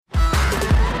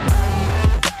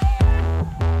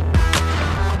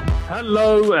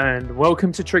Hello and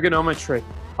welcome to Trigonometry.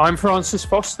 I'm Francis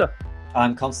Foster.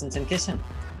 I'm Konstantin Kisin.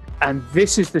 And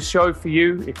this is the show for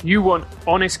you if you want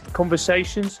honest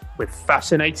conversations with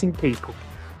fascinating people.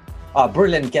 Our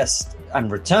brilliant guest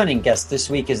and returning guest this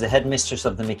week is the headmistress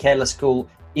of the Michaela School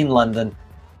in London,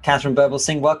 Katharine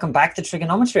Birbalsingh. Welcome back to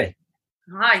Trigonometry.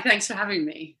 Hi, thanks for having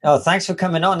me. Oh, thanks for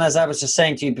coming on. As I was just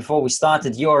saying to you before we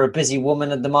started, you're a busy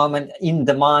woman at the moment, in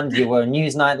demand. You were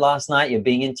Newsnight last night, you're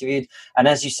being interviewed. And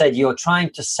as you said, you're trying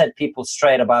to set people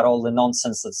straight about all the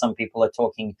nonsense that some people are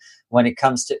talking when it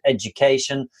comes to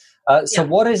education. So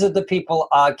what is it that people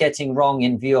are getting wrong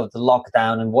in view of the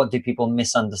lockdown, and what do people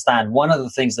misunderstand? One of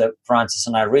the things that Francis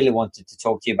and I really wanted to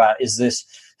talk to you about is this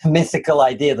mythical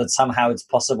idea that somehow it's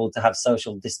possible to have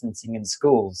social distancing in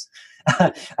schools.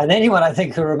 And anyone, I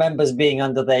think, who remembers being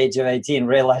under the age of 18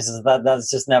 realizes that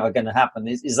that's just never going to happen.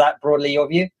 Is that broadly your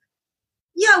view?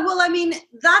 Yeah, well, I mean,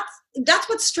 that's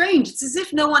what's strange. It's as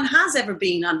if no one has ever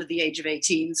been under the age of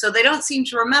 18, so they don't seem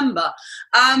to remember.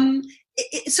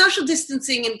 Social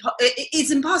distancing is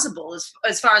impossible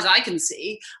as far as I can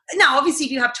see. Now, obviously,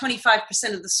 if you have 25%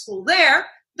 of the school there,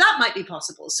 that might be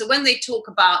possible. So when they talk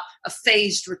about a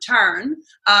phased return,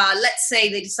 let's say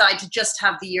they decide to just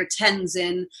have the year 10s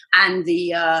in and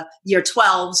the year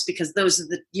 12s, because those are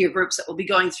the year groups that will be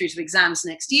going through to exams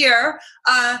next year,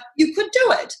 you could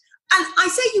do it. And I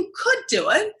say you could do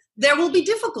it. There will be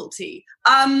difficulty.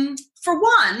 For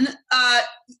one,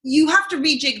 you have to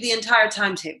rejig the entire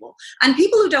timetable. And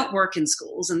people who don't work in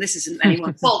schools, and this isn't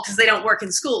anyone's fault because they don't work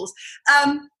in schools,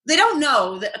 they don't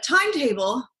know that a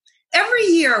timetable, every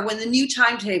year when the new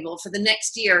timetable for the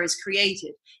next year is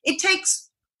created, it takes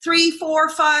 3, 4,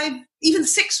 5, even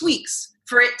 6 weeks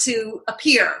for it to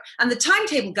appear. And the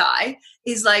timetable guy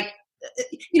is like,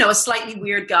 a slightly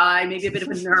weird guy, maybe a bit of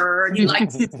a nerd. He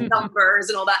likes numbers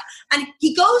and all that. And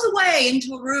he goes away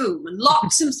into a room and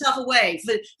locks himself away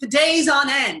for days on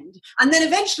end, and then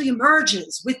eventually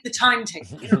emerges with the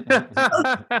timetable.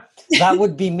 That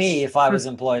would be me if I was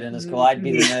employed in a school. I'd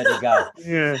be the nerdy guy.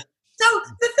 Yeah. So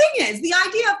the thing is, the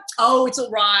idea of, it's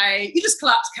all right, you just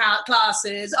collapse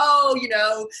classes,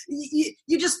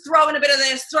 you just throw in a bit of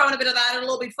this, throw in a bit of that,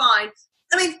 it'll all be fine.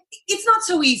 I mean, it's not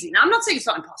so easy. Now, I'm not saying it's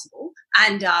not impossible.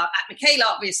 And at Michaela,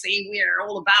 obviously, we're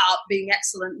all about being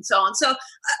excellent and so on. So,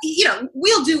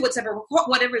 we'll do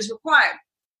whatever is required.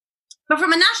 But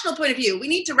from a national point of view, we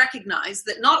need to recognize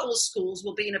that not all schools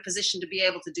will be in a position to be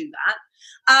able to do that.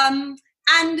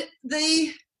 And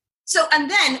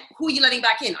then who are you letting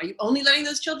back in? Are you only letting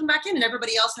those children back in and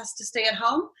everybody else has to stay at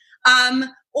home?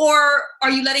 Or are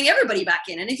you letting everybody back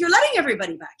in? And if you're letting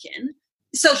everybody back in,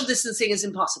 social distancing is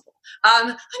impossible.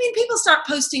 People start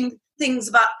posting things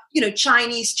about,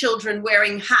 Chinese children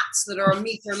wearing hats that are a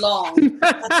meter long,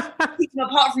 keeping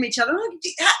apart from each other.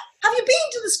 Have you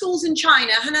been to the schools in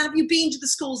China? And have you been to the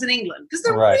schools in England? Because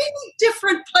they're really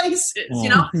different places,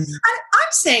 And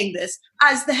I'm saying this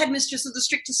as the headmistress of the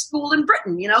strictest school in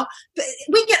Britain,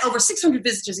 We get over 600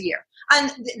 visitors a year.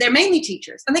 And they're mainly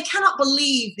teachers. And they cannot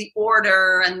believe the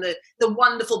order and the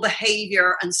wonderful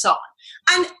behavior and so on.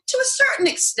 And to a certain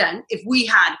extent, if we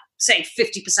had, say,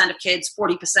 50% of kids,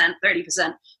 40%,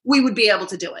 30%, we would be able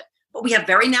to do it. But we have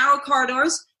very narrow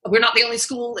corridors. We're not the only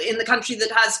school in the country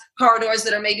that has corridors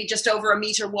that are maybe just over a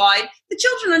meter wide. The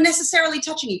children are necessarily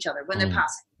touching each other when they're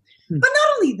passing. But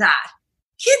not only that,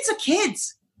 kids are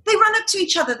kids. They run up to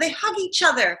each other. They hug each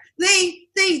other. They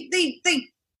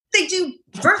do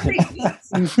birthday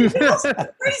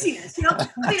tweets. Craziness,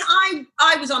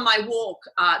 I was on my walk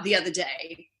the other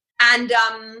day, and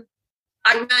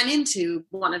I ran into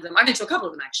one of them. I ran into a couple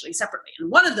of them, actually, separately.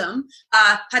 And one of them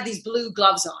had these blue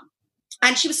gloves on.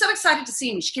 And she was so excited to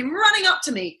see me. She came running up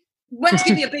to me, went to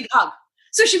give me a big hug.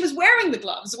 So she was wearing the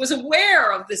gloves, was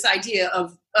aware of this idea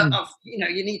of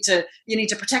you need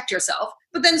to protect yourself,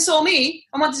 but then saw me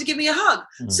and wanted to give me a hug.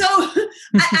 So,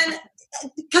 and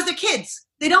because they're kids,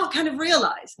 they don't kind of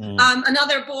realize.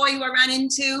 Another boy who I ran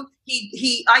into,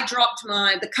 I dropped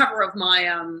the cover of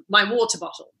my water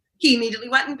bottle. He immediately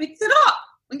went and picked it up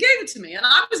and gave it to me. And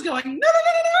I was going,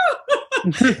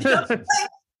 no.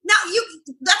 Now,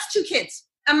 that's 2 kids.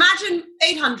 Imagine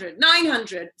 800,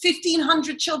 900,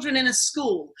 1,500 children in a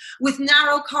school with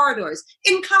narrow corridors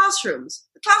in classrooms.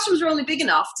 The classrooms are only big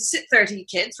enough to sit 30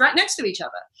 kids right next to each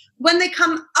other. When they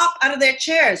come up out of their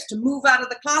chairs to move out of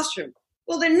the classroom,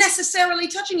 well, they're necessarily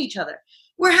touching each other.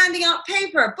 We're handing out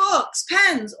paper, books,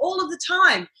 pens all of the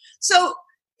time. So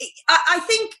I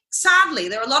think, sadly,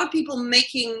 there are a lot of people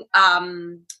making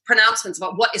pronouncements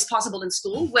about what is possible in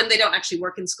school when they don't actually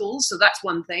work in schools. So that's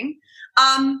one thing.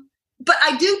 But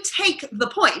I do take the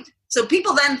point. So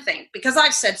people then think, because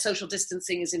I've said social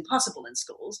distancing is impossible in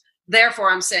schools,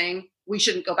 Therefore, I'm saying we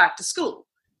shouldn't go back to school.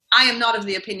 I am not of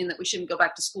the opinion that we shouldn't go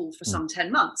back to school for some 10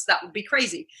 months. That would be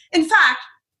crazy. In fact,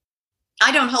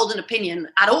 I don't hold an opinion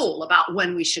at all about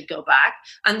when we should go back.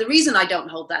 And the reason I don't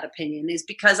hold that opinion is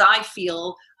because I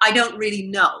feel I don't really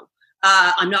know.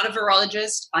 I'm not a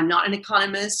virologist. I'm not an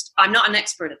economist. I'm not an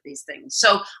expert at these things.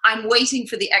 So I'm waiting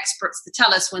for the experts to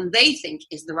tell us when they think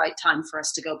is the right time for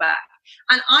us to go back.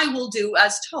 And I will do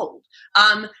as told.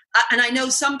 And I know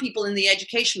some people in the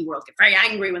education world get very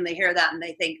angry when they hear that and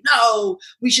they think, no,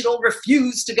 we should all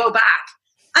refuse to go back.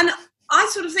 And I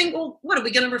sort of think, well, what, are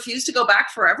we going to refuse to go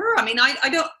back forever? I mean, I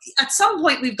don't, at some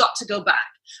point we've got to go back.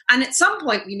 And at some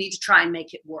point we need to try and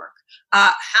make it work.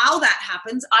 How that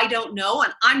happens, I don't know.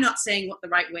 And I'm not saying what the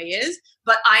right way is,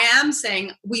 but I am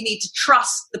saying we need to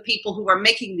trust the people who are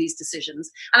making these decisions.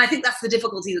 And I think that's the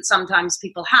difficulty that sometimes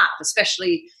people have,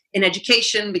 especially in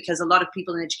education, because a lot of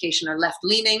people in education are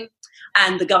left-leaning.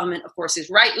 And the government, of course, is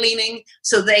right-leaning.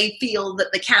 So they feel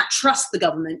that they can't trust the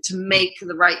government to make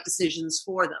the right decisions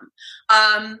for them.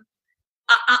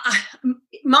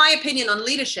 My opinion on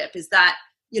leadership is that,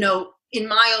 in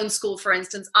my own school, for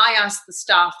instance, I ask the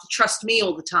staff to trust me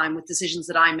all the time with decisions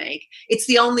that I make. It's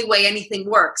the only way anything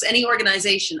works. Any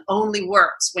organization only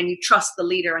works when you trust the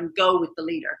leader and go with the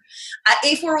leader.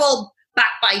 If we're all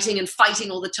backbiting and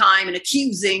fighting all the time and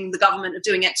accusing the government of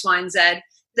doing X, Y, and Z,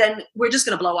 then we're just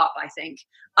going to blow up, I think.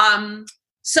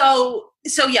 So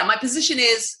yeah, my position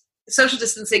is social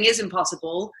distancing is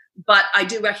impossible, but I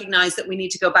do recognize that we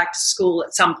need to go back to school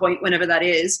at some point, whenever that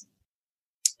is.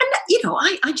 And,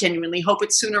 I genuinely hope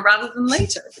it's sooner rather than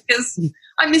later, because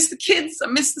I miss the kids, I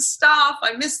miss the staff,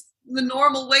 I miss the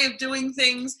normal way of doing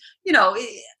things.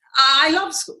 I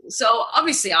love school. So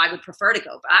obviously I would prefer to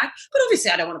go back, but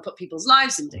obviously I don't want to put people's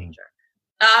lives in danger.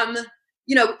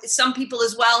 Some people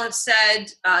as well have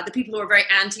said, the people who are very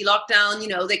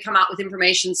anti-lockdown, they come out with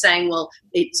information saying, well,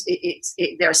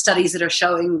 there are studies that are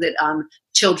showing that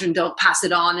children don't pass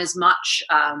it on as much.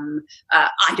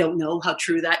 I don't know how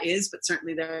true that is, but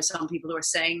certainly there are some people who are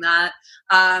saying that.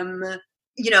 And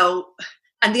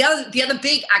the other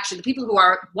big, actually, the people who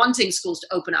are wanting schools to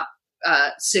open up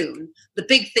soon, the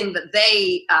big thing that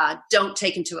they don't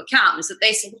take into account is that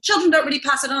they say, well, children don't really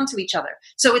pass it on to each other,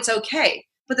 so it's okay.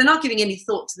 But they're not giving any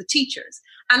thought to the teachers.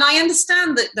 And I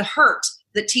understand the hurt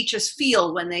that teachers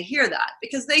feel when they hear that,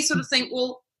 because they sort of think,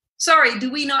 well, sorry, do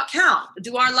we not count?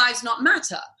 Do our lives not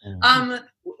matter? And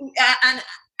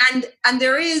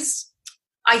there is,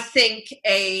 I think,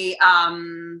 a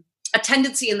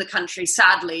tendency in the country,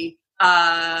 sadly,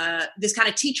 this kind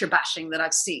of teacher bashing that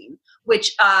I've seen,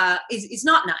 which is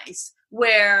not nice,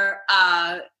 where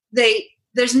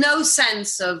there's no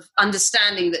sense of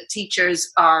understanding that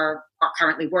teachers are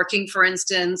currently working, for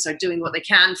instance, are doing what they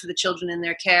can for the children in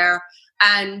their care.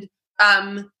 And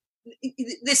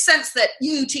this sense that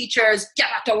you teachers get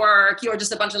back to work, you're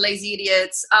just a bunch of lazy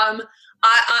idiots.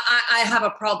 I have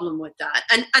a problem with that.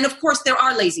 And of course there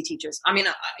are lazy teachers. I mean,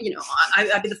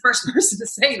 I'd be the first person to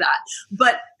say that,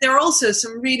 but there are also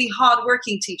some really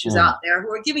hardworking teachers out there who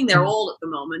are giving their all at the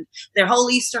moment. Their whole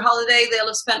Easter holiday, they'll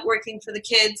have spent working for the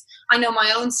kids. I know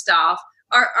my own staff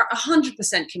are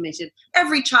 100% committed.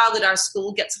 Every child at our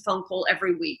school gets a phone call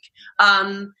every week.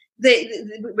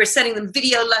 We're sending them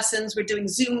video lessons. We're doing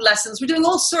Zoom lessons. We're doing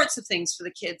all sorts of things for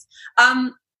the kids.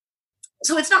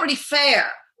 So it's not really fair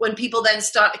when people then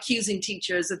start accusing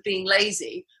teachers of being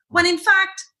lazy, when in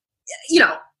fact,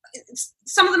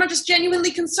 some of them are just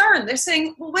genuinely concerned. They're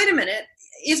saying, well, wait a minute,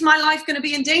 is my life going to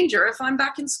be in danger if I'm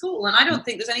back in school? And I don't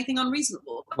think there's anything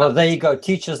unreasonable. Well, there you go.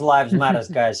 Teachers' lives matters,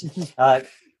 guys. Yeah.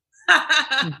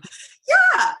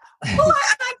 Well,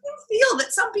 I do feel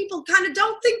that some people kind of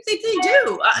don't think that they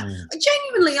do.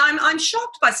 Genuinely, I'm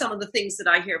shocked by some of the things that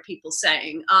I hear people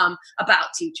saying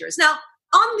about teachers. Now,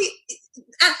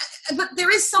 but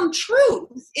there is some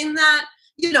truth in that.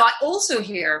 I also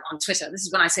hear on Twitter, this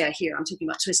is when I say I hear, I'm talking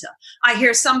about Twitter, I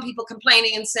hear some people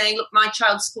complaining and saying, look, my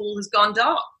child's school has gone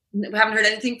dark. We haven't heard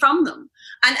anything from them.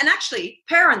 And actually,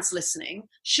 parents listening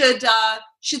should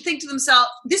think to themselves,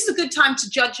 this is a good time to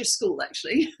judge your school,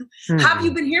 actually. Have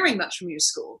you been hearing much from your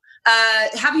school?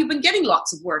 Have you been getting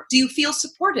lots of work? Do you feel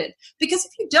supported? Because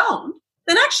if you don't,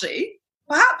 then actually,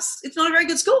 perhaps it's not a very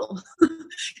good school.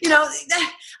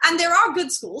 And there are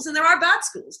good schools and there are bad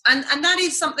schools. And that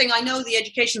is something I know the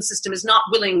education system is not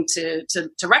willing to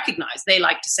recognize. They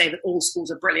like to say that all schools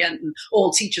are brilliant and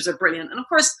all teachers are brilliant. And of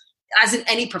course, as in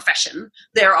any profession,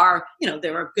 there are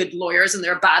good lawyers and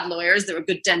there are bad lawyers. There are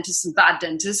good dentists and bad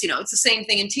dentists. It's the same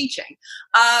thing in teaching.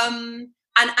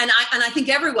 I think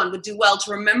everyone would do well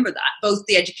to remember that, both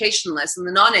the educationalists and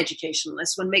the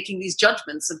non-educationalists, when making these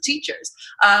judgments of teachers,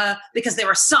 because there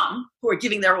are some who are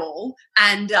giving their all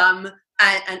and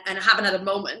haven't had a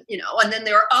moment, and then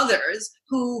there are others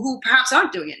who perhaps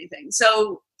aren't doing anything.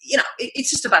 So, it's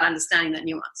just about understanding that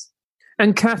nuance.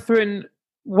 And Katharine,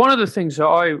 one of the things that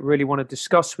I really want to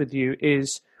discuss with you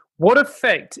is, what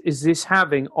effect is this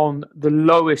having on the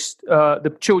lowest,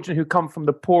 the children who come from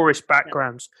the poorest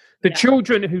backgrounds, the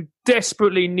children who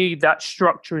desperately need that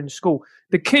structure in school,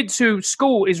 the kids who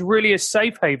school is really a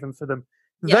safe haven for them?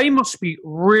 They must be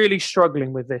really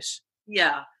struggling with this.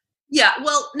 Yeah.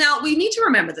 Well, now we need to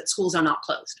remember that schools are not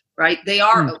closed, right? They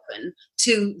are open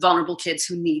to vulnerable kids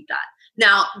who need that.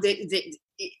 Now,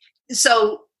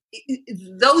 so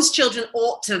those children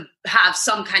ought to have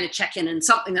some kind of check-in and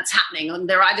something that's happening, and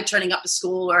they're either turning up to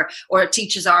school or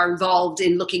teachers are involved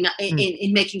in looking at,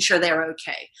 in making sure they're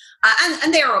okay.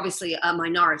 And they are obviously a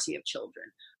minority of children.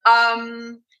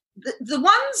 The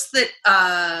ones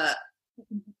that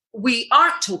we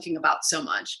aren't talking about so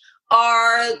much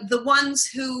are the ones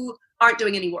who aren't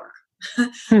doing any work.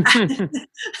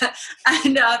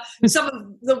 and some of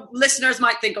the listeners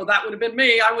might think, oh, that would have been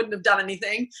me. I wouldn't have done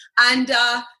anything. And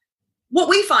what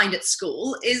we find at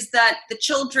school is that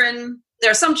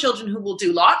there are some children who will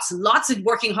do lots and lots of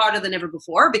working harder than ever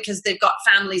before because they've got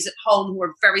families at home who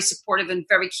are very supportive and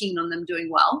very keen on them doing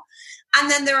well.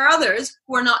 And then there are others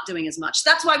who are not doing as much.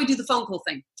 That's why we do the phone call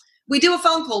thing. We do a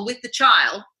phone call with the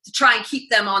child to try and keep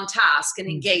them on task and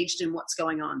engaged in what's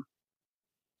going on.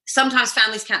 Sometimes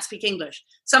families can't speak English.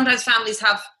 Sometimes families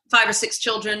have 5 or 6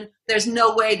 children. There's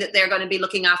no way that they're going to be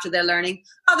looking after their learning.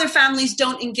 Other families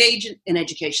don't engage in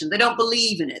education. They don't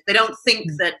believe in it. They don't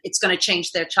think that it's going to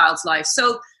change their child's life.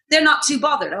 So they're not too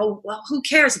bothered. Oh, well, who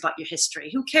cares about your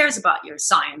history? Who cares about your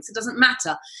science? It doesn't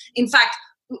matter. In fact,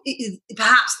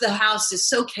 perhaps the house is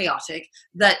so chaotic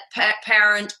that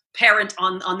parent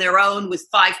on their own with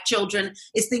 5 children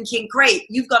is thinking, great,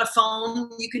 you've got a phone,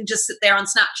 you can just sit there on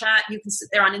Snapchat, you can sit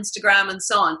there on Instagram and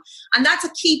so on. And that's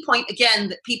a key point, again,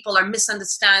 that people are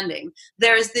misunderstanding.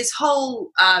 There is this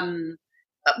whole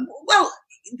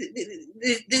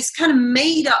this kind of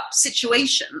made up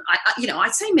situation. I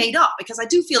say made up because I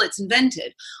do feel it's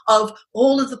invented, of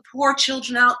all of the poor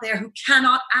children out there who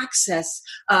cannot access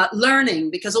learning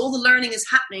because all the learning is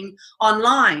happening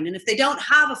online. And if they don't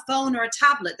have a phone or a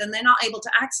tablet, then they're not able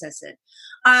to access it.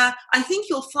 I think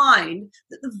you'll find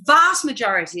that the vast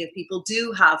majority of people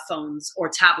do have phones or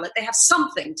tablet. They have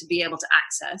something to be able to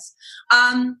access.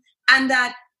 And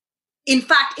that, in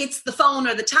fact, it's the phone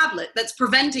or the tablet that's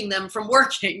preventing them from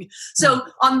working. So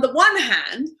on the one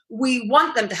hand, we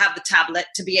want them to have the tablet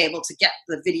to be able to get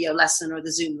the video lesson or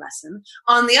the Zoom lesson.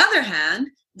 On the other hand,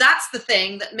 that's the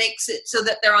thing that makes it so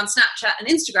that they're on Snapchat and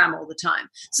Instagram all the time,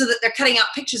 so that they're cutting out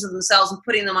pictures of themselves and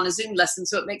putting them on a Zoom lesson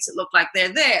so it makes it look like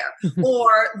they're there.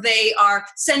 Or they are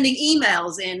sending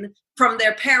emails in from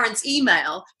their parents'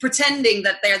 email, pretending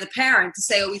that they're the parent to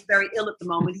say, oh, he's very ill at the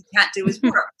moment, he can't do his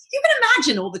work. You can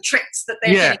imagine all the tricks that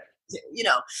they're do,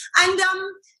 And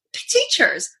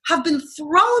teachers have been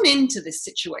thrown into this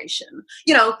situation.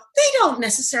 They don't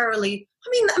necessarily,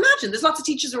 imagine there's lots of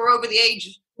teachers who are over the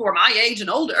age, who are my age and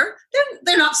older.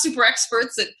 They're not super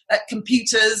experts at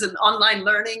computers and online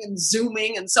learning and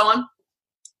Zooming and so on.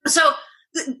 So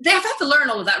they have to learn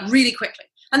all of that really quickly.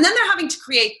 And then they're having to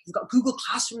they've got Google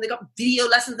Classroom, they've got video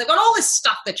lessons, they've got all this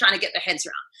stuff they're trying to get their heads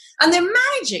around. And they're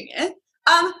managing it,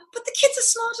 but the kids are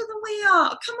smarter than we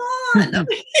are. Come on.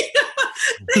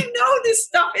 They know this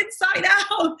stuff inside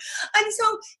out. And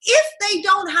so if they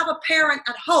don't have a parent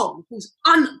at home who's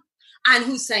on them and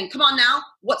who's saying, come on now,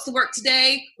 what's the work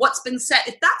today? What's been said?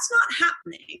 If that's not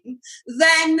happening,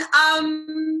 then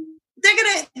they're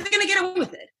gonna get away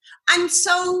with it. And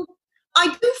so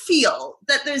I do feel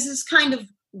that there's this kind of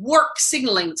work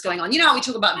signaling that's going on. You know how we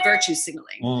talk about virtue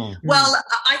signaling? Well,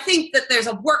 I think that there's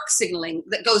a work signaling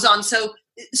that goes on. So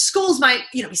schools might,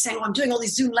 be saying, oh, I'm doing all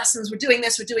these Zoom lessons, we're doing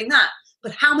this, we're doing that.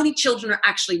 But how many children are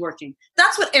actually working?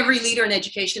 That's what every leader in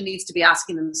education needs to be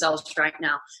asking themselves right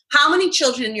now. How many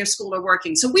children in your school are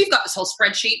working? So we've got this whole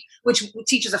spreadsheet, which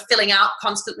teachers are filling out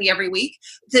constantly every week.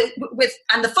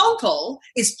 And the phone call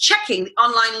is checking the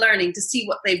online learning to see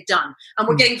what they've done. And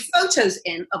we're getting photos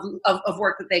in of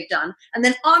work that they've done. And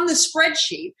then on the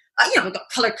spreadsheet, we've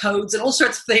got color codes and all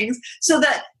sorts of things so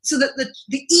that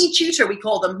the e-tutor, we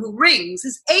call them, who rings,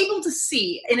 is able to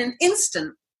see in an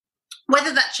instant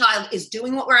whether that child is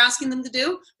doing what we're asking them to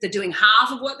do, they're doing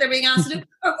half of what they're being asked to do,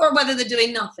 or whether they're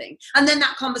doing nothing. And then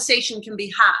that conversation can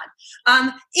be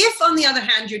had. If, on the other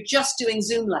hand, you're just doing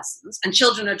Zoom lessons and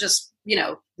children are just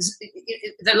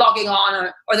they're logging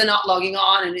on or they're not logging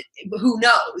on, and who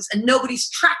knows, and nobody's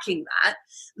tracking that,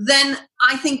 then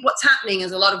I think what's happening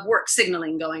is a lot of work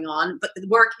signaling going on, but the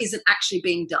work isn't actually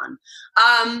being done.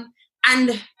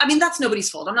 And I mean, that's nobody's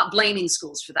fault. I'm not blaming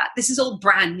schools for that. This is all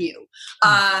brand new.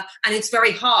 And it's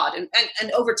very hard.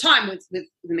 And over time with the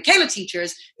Michaela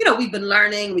teachers, we've been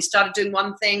learning. We started doing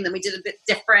one thing, then we did a bit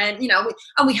different,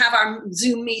 and we have our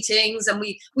Zoom meetings, and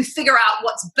we figure out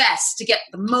what's best to get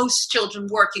the most children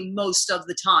working most of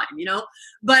the time,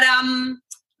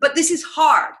 But this is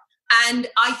hard. And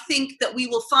I think that we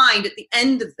will find at the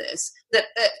end of this that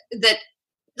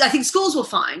I think schools will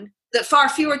find that far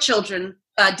fewer children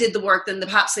did the work than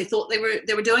perhaps they thought they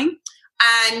were doing.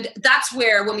 And that's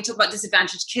where, when we talk about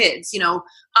disadvantaged kids,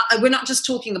 we're not just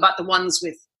talking about the ones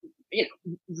with,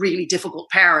 really difficult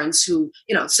parents who,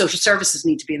 social services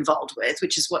need to be involved with,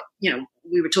 which is what,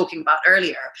 we were talking about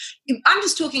earlier. I'm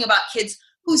just talking about kids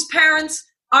whose parents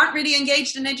aren't really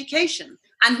engaged in education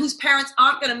and whose parents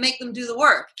aren't going to make them do the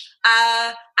work.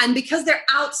 And because they're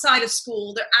outside of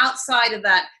school, they're outside of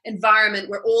that environment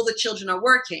where all the children are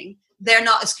working, they're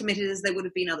not as committed as they would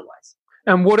have been otherwise.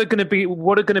 And what are going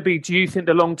to be, do you think,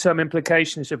 the long-term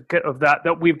implications of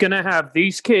that we're going to have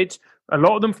these kids, a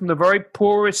lot of them from the very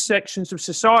poorest sections of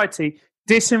society,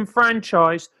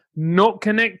 disenfranchised, not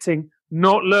connecting,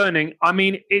 not learning? I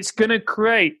mean, it's going to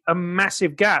create a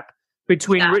massive gap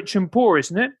between rich and poor,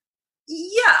 isn't it?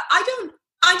 Yeah, I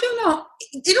don't know.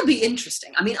 It'll be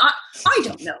interesting. I mean, I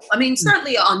don't know. I mean,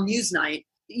 certainly on Newsnight,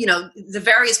 the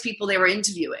various people they were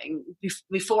interviewing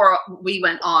before we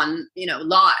went on,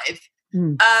 live,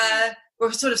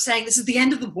 were sort of saying, this is the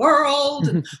end of the world.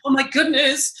 And, oh my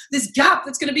goodness, this gap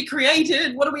that's going to be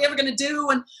created. What are we ever going to do?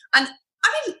 And I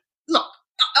mean, look,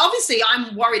 obviously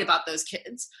I'm worried about those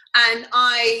kids, and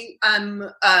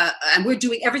and we're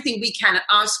doing everything we can at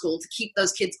our school to keep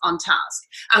those kids on task.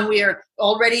 And we're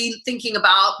already thinking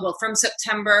about, well, from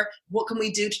September, what can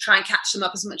we do to try and catch them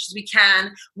up as much as we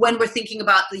can? When we're thinking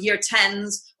about the year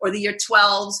 10s or the year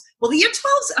 12s, well, the year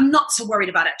 12s, I'm not so worried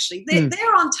about, actually.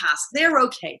 They're on task. They're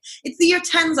okay. It's the year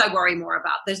 10s I worry more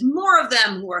about. There's more of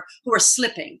them who are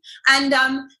slipping. And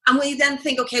we then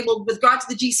think, okay, well, with regard to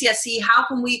the GCSE, how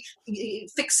can we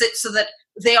fix it so that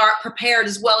they are prepared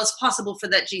as well as possible for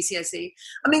that GCSE?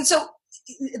 I mean, so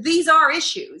these are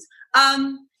issues.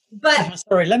 But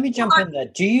sorry, let me jump in there.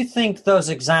 Do you think those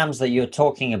exams that you're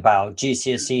talking about,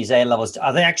 GCSEs, A-levels,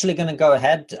 are they actually going to go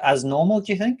ahead as normal,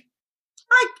 do you think?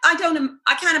 I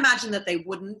can't imagine that they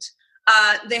wouldn't.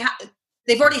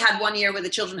 They've already had 1 year where the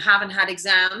children haven't had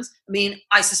exams. I mean,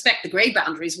 I suspect the grade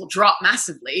boundaries will drop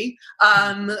massively,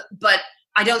 but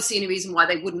I don't see any reason why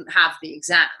they wouldn't have the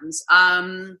exams.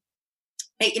 The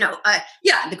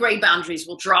grade boundaries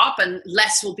will drop and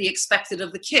less will be expected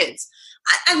of the kids.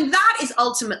 And that is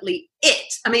ultimately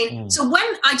it. I mean, so when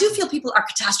I do feel people are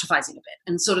catastrophizing a bit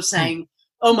and sort of saying,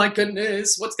 oh my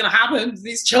goodness, what's going to happen to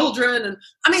these children? And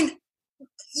I mean,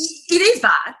 it is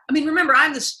bad. I mean, remember,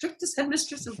 I'm the strictest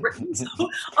headmistress in Britain. So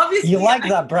obviously, you like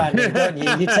that branding, don't you?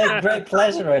 You take great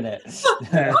pleasure in it.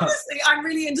 Honestly, I'm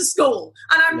really into school,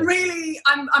 and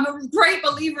I'm a great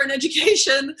believer in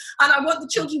education, and I want the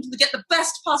children to get the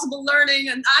best possible learning,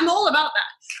 and I'm all about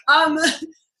that.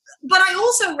 But I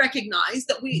also recognize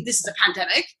that this is a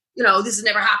pandemic. This has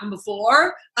never happened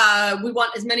before. We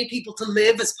want as many people to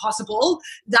live as possible.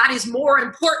 That is more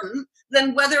important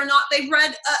than whether or not they've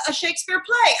read a Shakespeare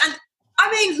play. And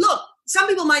I mean, look, some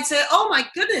people might say, oh my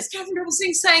goodness, Katharine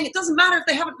Birbalsingh saying it doesn't matter if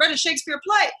they haven't read a Shakespeare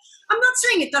play. I'm not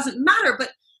saying it doesn't matter,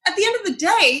 but at the end of the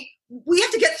day, we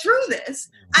have to get through this.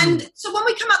 And so when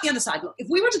we come out the other side, look, if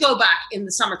we were to go back in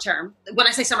the summer term, when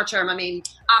I say summer term, I mean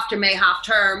after May half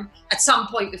term, at some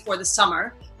point before the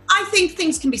summer, I think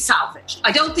things can be salvaged.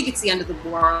 I don't think it's the end of the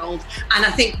world, and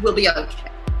I think we'll be okay.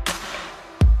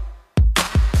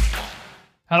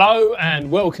 Hello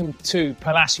and welcome to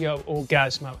Palacio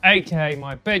Orgasmo, aka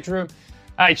my bedroom.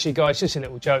 Actually, guys, just a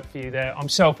little joke for you there. I'm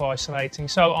self-isolating,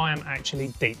 so I am actually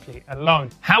deeply alone.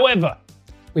 However,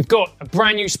 we've got a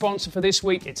brand new sponsor for this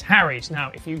week. It's Harry's. Now,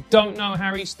 if you don't know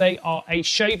Harry's, they are a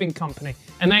shaving company,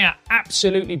 and they are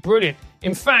absolutely brilliant.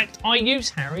 In fact, I use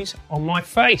Harry's on my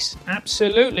face.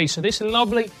 Absolutely. So this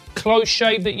lovely close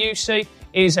shave that you see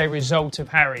is a result of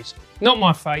Harry's. Not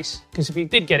my face, because if you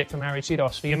did get it from Harry's, you'd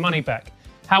ask for your money back.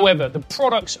 However, the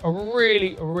products are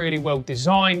really, really well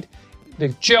designed. The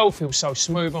gel feels so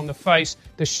smooth on the face.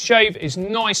 The shave is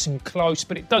nice and close,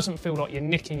 but it doesn't feel like you're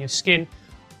nicking your skin.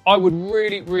 I would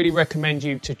really, really recommend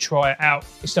you to try it out.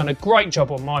 It's done a great job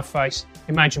on my face.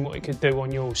 Imagine what it could do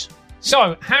on yours.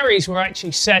 So, Harry's were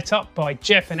actually set up by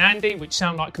Jeff and Andy, which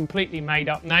sound like completely made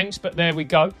up names, but there we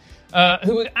go.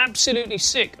 who were absolutely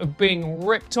sick of being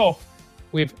ripped off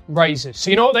with razors. So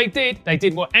you know what they did? They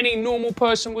did what any normal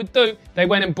person would do. They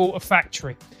went and bought a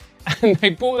factory. And they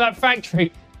bought that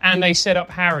factory and they set up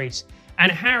Harry's.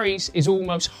 And Harry's is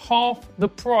almost half the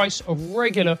price of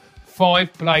regular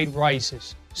 5-blade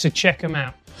razors. So check them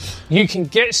out. You can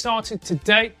get started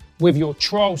today with your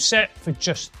trial set for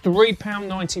just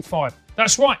 £3.95.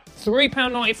 That's right,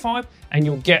 £3.95, and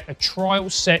you'll get a trial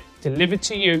set delivered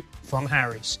to you from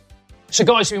Harry's. So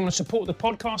guys, if you want to support the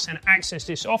podcast and access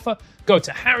this offer, go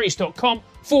to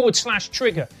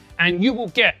harrys.com/trigger and you will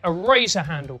get a razor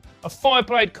handle, a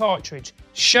 5-blade cartridge,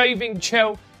 shaving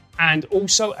gel, and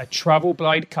also a travel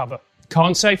blade cover.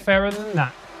 Can't say fairer than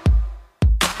that.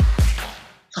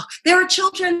 There are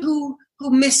children who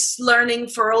miss learning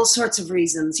for all sorts of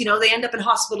reasons. You know, they end up in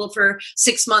hospital for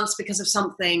 6 months because of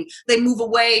something. They move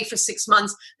away for 6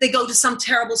 months. They go to some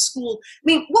terrible school. I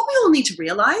mean, what we all need to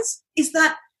realize is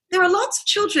that there are lots of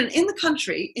children in the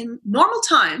country in normal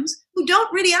times who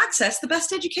don't really access the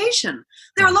best education.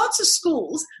 There are lots of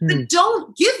schools that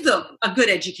don't give them a good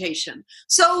education.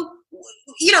 So,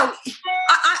 you know,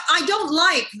 I don't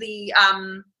like the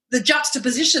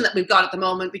juxtaposition that we've got at the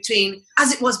moment between,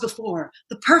 as it was before,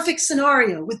 the perfect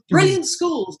scenario with brilliant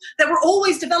schools that were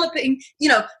always developing, you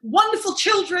know, wonderful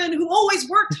children who always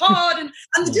worked hard and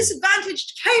the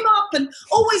disadvantaged came up and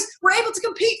always were able to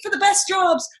compete for the best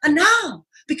jobs. And now,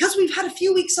 because we've had a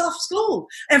few weeks off school,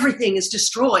 everything is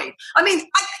destroyed. I mean,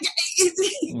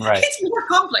 it's more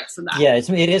complex than that. Yeah,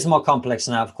 it is more complex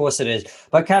now. Of course it is.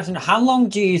 But Katharine, how long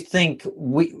do you think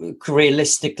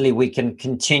realistically we can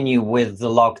continue with the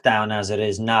lockdown as it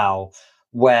is now,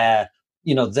 where,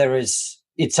 you know,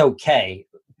 it's okay,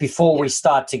 before we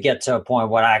start to get to a point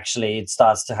where actually it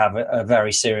starts to have a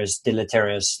very serious,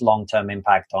 deleterious long-term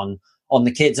impact on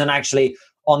the kids and actually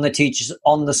on the teachers,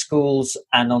 on the schools,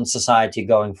 and on society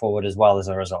going forward as well as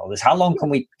a result of this? How long can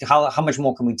we, how much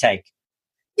more can we take?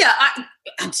 Yeah,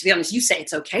 and to be honest, you say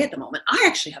it's okay at the moment. I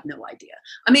actually have no idea.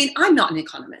 I mean, I'm not an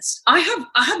economist. I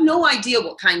have no idea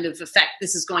what kind of effect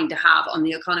this is going to have on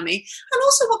the economy, and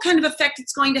also what kind of effect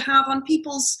it's going to have on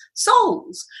people's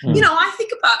souls. You know, I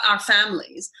think about our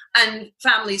families and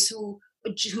families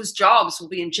whose jobs will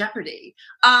be in jeopardy.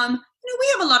 You know, we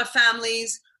have a lot of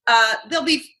families. There'll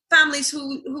be families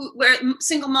where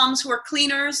single moms who are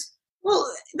cleaners.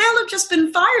 Well, they'll have just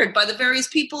been fired by the various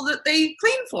people that they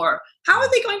clean for. How are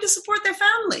they going to support their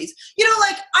families? You know,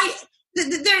 like I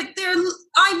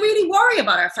really worry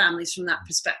about our families from that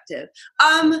perspective.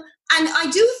 And I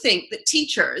do think that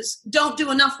teachers don't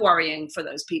do enough worrying for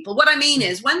those people. What I mean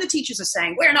is, when the teachers are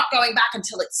saying, we're not going back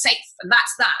until it's safe, and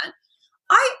that's that,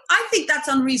 I think that's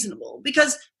unreasonable,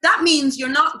 because that means you're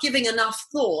not giving enough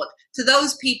thought to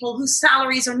those people whose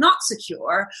salaries are not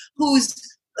secure,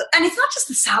 and it's not just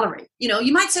the salary. You know,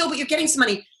 you might say, oh, but you're getting some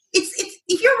money. It's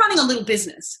if you're running a little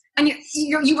business and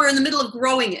you were in the middle of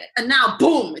growing it, and now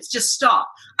boom, it's just stopped.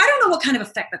 I don't know what kind of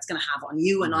effect that's going to have on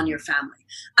you and on your family.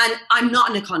 And I'm not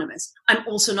an economist. I'm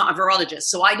also not a virologist,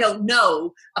 so I don't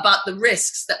know about the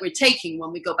risks that we're taking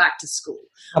when we go back to school.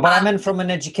 But I meant from an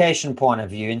education point of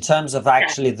view, in terms of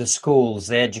actually the schools,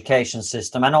 the education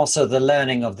system, and also the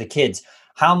learning of the kids.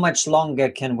 How much longer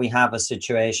can we have a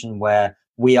situation where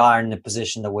we are in the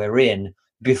position that we're in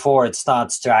before it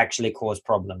starts to actually cause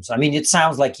problems? I mean, it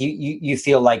sounds like you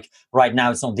feel like right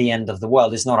now it's not the end of the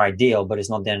world. It's not ideal, but it's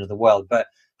not the end of the world. But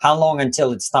how long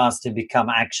until it starts to become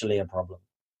actually a problem?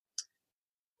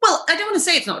 Well, I don't want to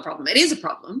say it's not a problem. It is a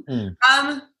problem.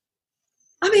 I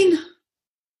mean,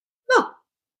 look,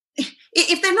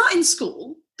 if they're not in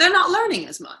school, they're not learning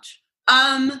as much.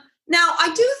 Now,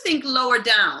 I do think lower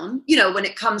down, you know, when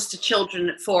it comes to children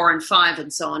at 4 and 5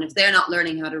 and so on, if they're not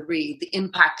learning how to read, the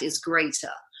impact is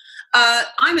greater.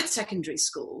 I'm at secondary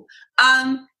school.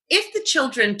 If the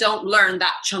children don't learn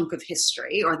that chunk of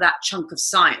history or that chunk of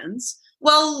science,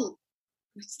 well,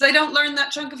 they don't learn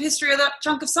that chunk of history or that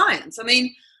chunk of science. I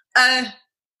mean,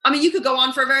 you could go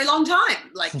on for a very long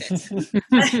time like this. You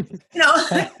know,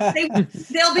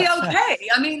 they'll be okay.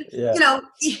 I mean, you know,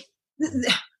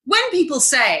 when people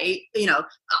say, you know,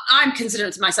 I'm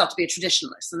considered myself to be a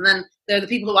traditionalist, and then there are the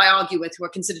people who I argue with who are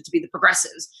considered to be the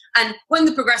progressives. And when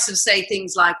the progressives say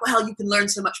things like, well, you can learn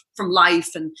so much from life,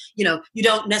 and, you know, you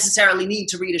don't necessarily need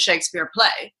to read a Shakespeare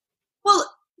play. Well,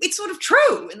 it's sort of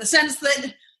true in the sense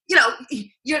that, you know,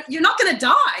 you're not going to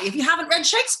die if you haven't read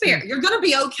Shakespeare. You're going to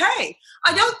be okay.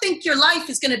 I don't think your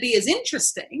life is going to be as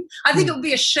interesting. I think it would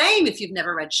be a shame if you've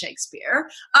never read Shakespeare.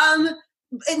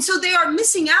 And so they are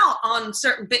missing out on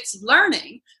certain bits of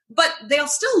learning, but they'll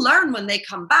still learn when they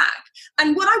come back.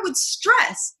 And what I would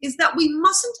stress is that we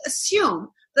mustn't assume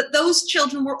that those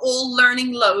children were all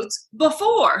learning loads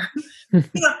before.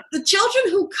 The children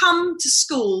who come to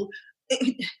school,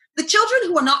 the children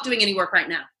who are not doing any work right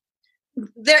now,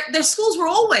 their schools were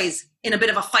always in a bit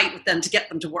of a fight with them to get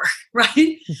them to work, right?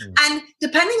 Mm-hmm. And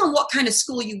depending on what kind of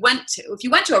school you went to, if you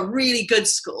went to a really good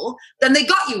school, then they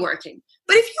got you working.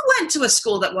 But if you went to a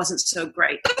school that wasn't so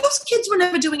great, those kids were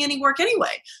never doing any work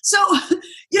anyway. So,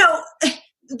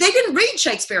 they didn't read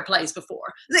Shakespeare plays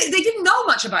before. They didn't know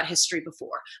much about history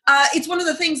before. It's one of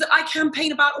the things that I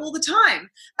campaign about all the time,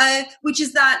 which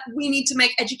is that we need to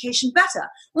make education better.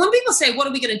 When people say, what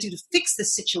are we going to do to fix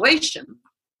this situation?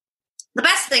 The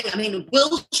best thing, Michael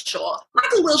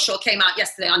Wilshaw came out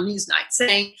yesterday on Newsnight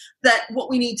saying that what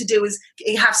we need to do is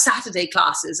have Saturday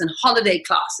classes and holiday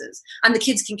classes, and the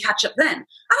kids can catch up then. And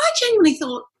I genuinely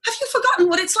thought, have you forgotten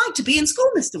what it's like to be in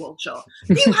school, Mr. Wilshaw?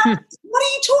 What are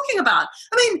you talking about?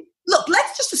 Look,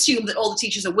 let's just assume that all the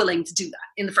teachers are willing to do that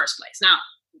in the first place. Now,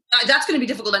 that's going to be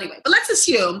difficult anyway. But let's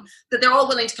assume that they're all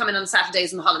willing to come in on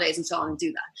Saturdays and the holidays and so on and do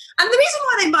that. And the reason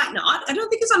why they might not, I don't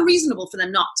think it's unreasonable for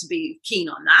them not to be keen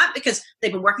on that, because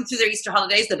they've been working through their Easter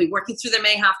holidays. They'll be working through their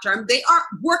May half term. They aren't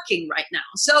working right now.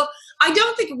 So I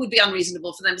don't think it would be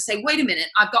unreasonable for them to say, wait a minute,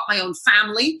 I've got my own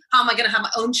family. How am I going to have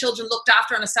my own children looked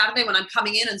after on a Saturday when I'm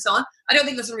coming in and so on? I don't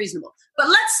think that's unreasonable. But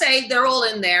let's say they're all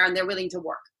in there and they're willing to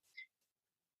work.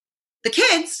 The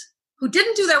kids who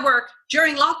didn't do their work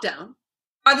during lockdown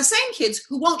are the same kids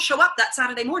who won't show up that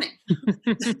Saturday morning.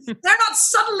 They're not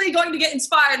suddenly going to get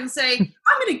inspired and say,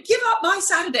 I'm going to give up my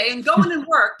Saturday and go in and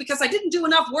work because I didn't do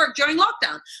enough work during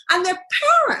lockdown. And their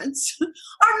parents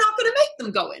are not going to make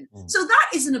them go in. So that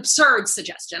is an absurd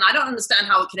suggestion. I don't understand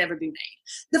how it could ever be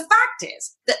made. The fact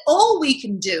is that all we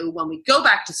can do when we go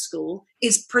back to school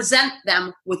is present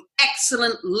them with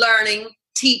excellent learning,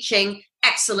 teaching,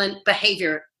 excellent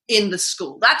behavior in the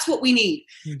school. That's what we need.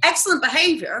 Excellent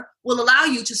behavior will allow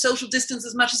you to social distance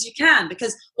as much as you can,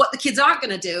 because what the kids aren't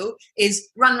going to do is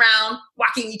run around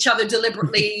whacking each other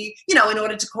deliberately, in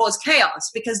order to cause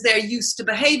chaos, because they're used to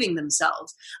behaving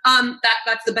themselves.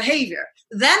 That's the behavior.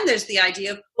 Then there's the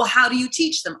idea of, well, how do you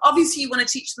teach them? Obviously, you want to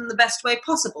teach them the best way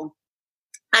possible.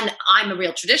 And I'm a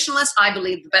real traditionalist. I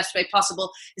believe the best way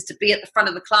possible is to be at the front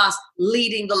of the class,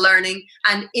 leading the learning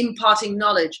and imparting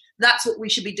knowledge. That's what we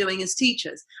should be doing as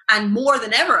teachers. And more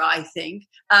than ever, I think,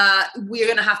 we're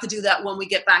going to have to do that when we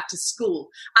get back to school.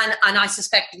 And I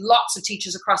suspect lots of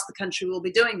teachers across the country will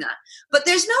be doing that. But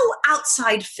there's no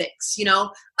outside fix,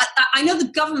 I know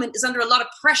the government is under a lot of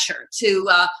pressure to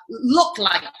look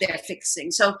like they're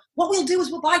fixing. So what we'll do is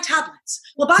we'll buy tablets.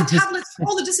 We'll buy tablets for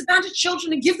all the disadvantaged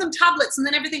children and give them tablets, and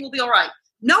then everything will be all right.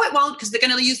 No, it won't, because they're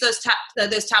going to use those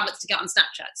tablets to get on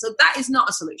Snapchat. So that is not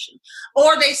a solution.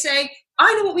 Or they say,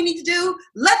 I know what we need to do.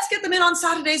 Let's get them in on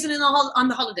Saturdays and on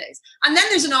the holidays. And then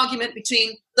there's an argument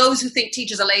between those who think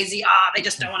teachers are lazy. They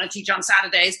just don't want to teach on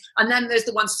Saturdays. And then there's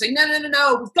the ones who say, no,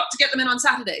 we've got to get them in on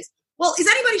Saturdays. Well, is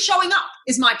anybody showing up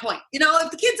is my point.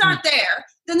 If the kids aren't there,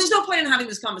 then there's no point in having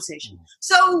this conversation.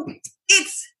 So it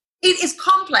is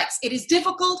complex. It is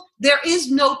difficult. There is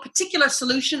no particular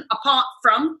solution apart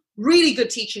from really good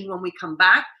teaching when we come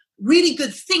back, really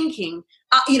good thinking.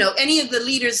 Any of the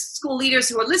leaders, school leaders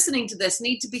who are listening to this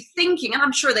need to be thinking, and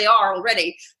I'm sure they are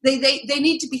already, they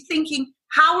need to be thinking,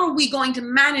 how are we going to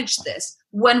manage this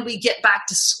when we get back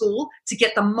to school to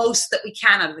get the most that we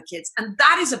can out of the kids? And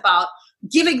that is about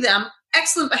giving them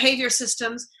excellent behavior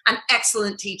systems and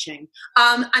excellent teaching.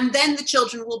 And then the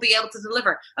children will be able to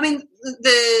deliver.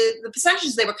 The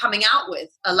percentages they were coming out with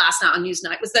last night on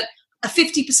Newsnight was that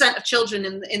 50% of children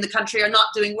in the country are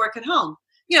not doing work at home.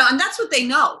 And that's what they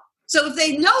know. So if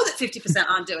they know that 50%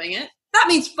 aren't doing it, that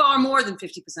means far more than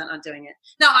 50% aren't doing it.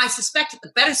 Now, I suspect at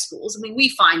the better schools, we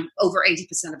find over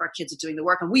 80% of our kids are doing the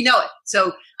work, and we know it.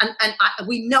 So,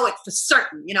 we know it for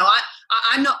certain.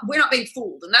 We're not being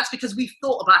fooled, and that's because we've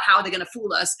thought about how they're going to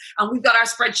fool us, and we've got our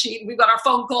spreadsheet, and we've got our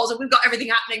phone calls, and we've got everything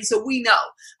happening, so we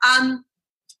know.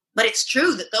 But it's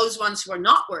true that those ones who are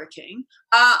not working,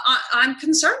 I'm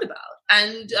concerned about,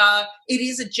 and it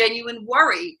is a genuine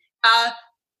worry.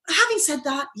 Having said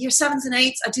that, year 7s and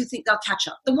 8s, I do think they'll catch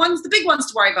up. The big ones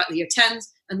to worry about are the year 10s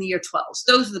and the year 12s.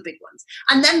 Those are the big ones.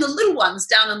 And then the little ones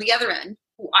down on the other end,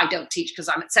 who I don't teach because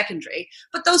I'm at secondary,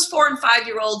 but those 4 and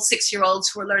 5-year-olds, 6-year-olds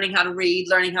who are learning how to read,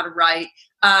 learning how to write,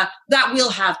 that will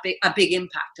have a big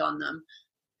impact on them.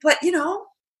 But,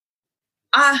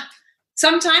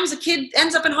 sometimes a kid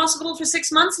ends up in hospital for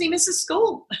 6 months and he misses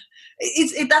school.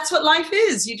 That's what life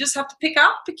is. You just have to pick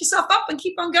yourself up and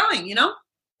keep on going,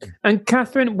 And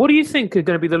Katharine, what do you think are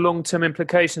going to be the long-term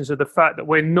implications of the fact that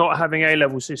we're not having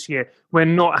A-levels this year? We're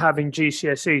not having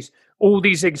GCSEs. all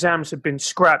these exams have been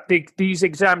scrapped. These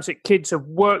exams that kids have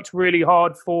worked really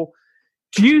hard for.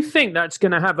 Do you think that's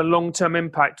going to have a long-term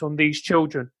impact on these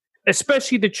children,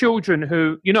 especially the children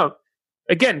who,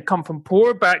 again, come from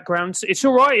poorer backgrounds? It's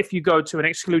all right if you go to an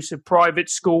exclusive private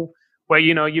school where,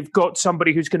 you've got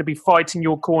somebody who's going to be fighting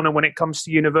your corner when it comes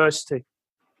to university.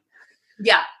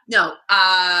 Yeah, no,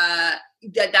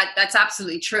 that's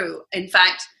absolutely true. In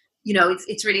fact,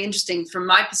 it's really interesting from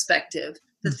my perspective.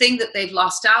 The thing that they've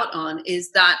lost out on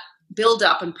is that build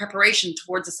up and preparation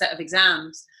towards a set of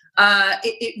exams.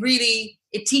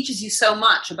 It teaches you so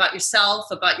much about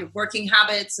yourself, about your working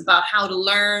habits, about how to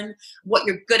learn, what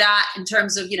you're good at in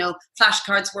terms of,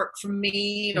 flashcards work for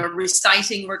me or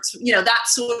reciting works, that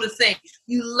sort of thing.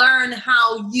 You learn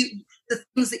the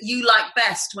things that you like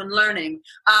best when learning.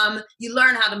 You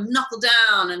learn how to knuckle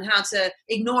down and how to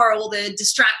ignore all the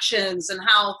distractions and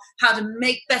how to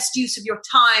make best use of your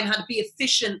time, how to be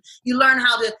efficient. You learn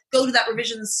how to go to that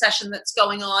revision session that's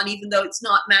going on, even though it's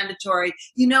not mandatory.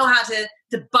 You know how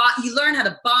you learn how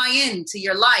to buy into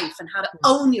your life and how to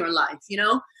own your life,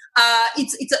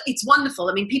 it's wonderful.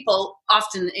 I mean, people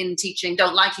often in teaching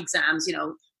don't like exams,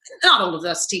 not all of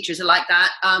us teachers are like that,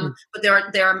 but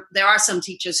there are some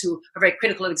teachers who are very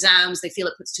critical of exams. They feel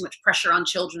it puts too much pressure on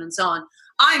children and so on.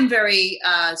 I'm very,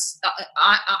 I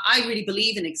really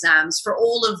believe in exams for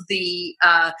all of the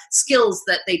skills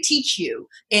that they teach you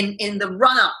in the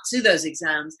run up to those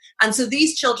exams. And so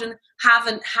these children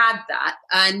haven't had that.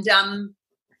 And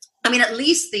at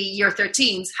least the year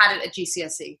 13s had it at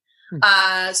GCSE.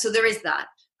 So there is that.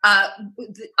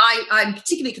 I'm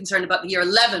particularly concerned about the year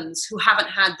 11s who haven't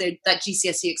had that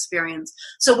GCSE experience.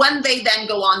 So when they then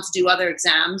go on to do other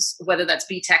exams, whether that's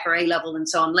BTEC or A-level and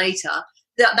so on later,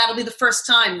 that'll be the first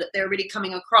time that they're really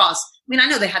coming across. I mean, I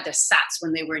know they had their SATs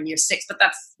when they were in year 6, but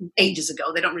that's ages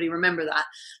ago. They don't really remember that.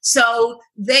 So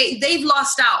they've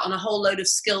lost out on a whole load of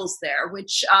skills there,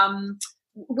 which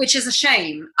is a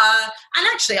shame. And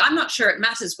actually, I'm not sure it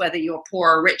matters whether you're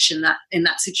poor or rich in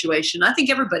that situation. I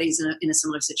think everybody's in a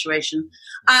similar situation.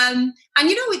 And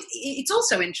it's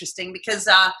also interesting because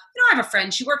I have a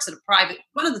friend. She works at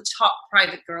one of the top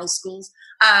private girls' schools,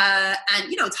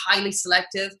 and it's highly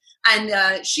selective.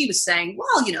 And she was saying,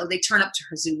 well, they turn up to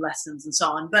her Zoom lessons and so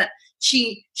on, but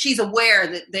she's aware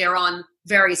that they're on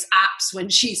various apps when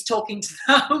she's talking to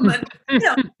them, and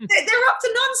they're up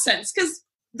to nonsense because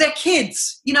they're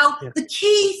kids. Yeah. The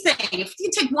key thing, if you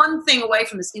take one thing away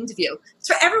from this interview, it's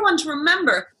for everyone to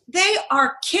remember they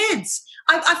are kids.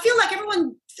 I feel like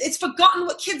everyone it's forgotten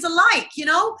what kids are like.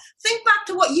 Think back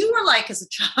to what you were like as a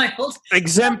child.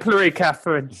 Exemplary,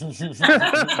 Katharine. I mean,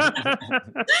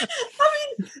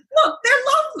 look, they're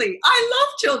lovely. I love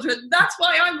children. That's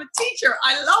why I'm a teacher.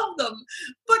 I love them.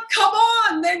 But come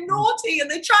on, they're naughty and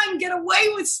they try and get away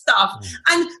with stuff.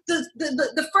 And the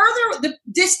further the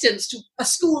distance to a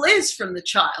school is from the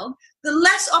child, the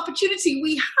less opportunity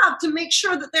we have to make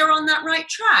sure that they're on that right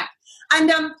track. And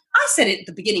I said it at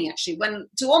the beginning, actually,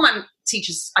 to all my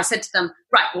teachers, I said to them,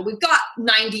 right, well, we've got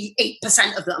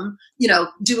 98% of them,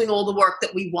 doing all the work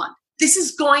that we want.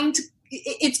 It's going to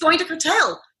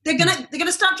curtail. They're going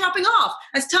to start dropping off.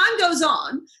 As time goes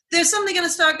on, they're suddenly going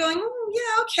to start going,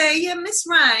 Miss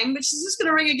rang, but she's just going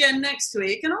to ring again next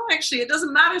week. And actually, it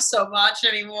doesn't matter so much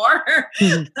anymore.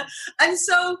 And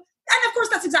of course,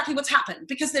 that's exactly what's happened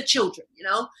because they're children,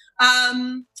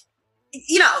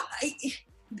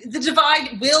 the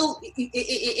divide will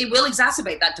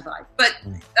exacerbate that divide, but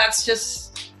that's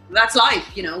life.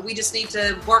 We just need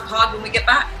to work hard when we get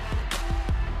back.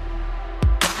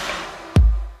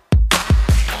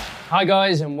 Hi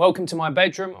guys, and welcome to my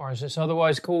bedroom, or as it's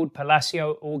otherwise called,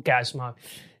 Palacio Orgasmo.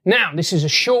 Now, this is a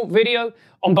short video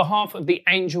on behalf of the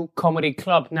Angel Comedy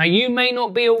Club. Now, you may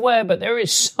not be aware, but there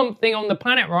is something on the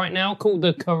planet right now called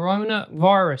the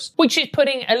coronavirus, which is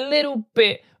putting a little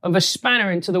bit of a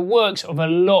spanner into the works of a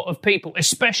lot of people,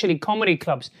 especially comedy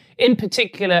clubs, in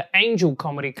particular Angel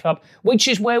Comedy Club, which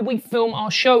is where we film our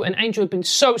show. And Angel have been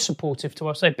so supportive to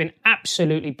us. They've been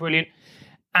absolutely brilliant.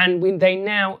 And they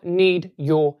now need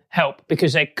your help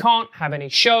because they can't have any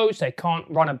shows, they can't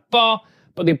run a bar,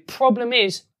 but the problem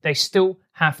is they still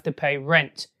have to pay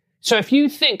rent. So if you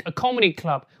think a comedy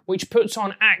club which puts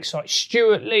on acts like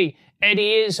Stuart Lee,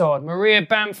 Eddie Izzard, Maria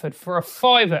Bamford for a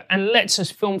 $5 and lets us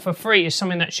film for free is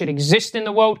something that should exist in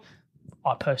the world,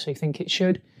 I personally think it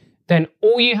should, then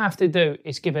all you have to do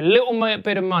is give a little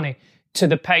bit of money to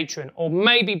the patron, or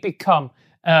maybe become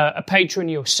a patron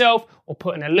yourself, or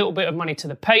put in a little bit of money to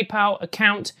the PayPal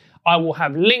account. I will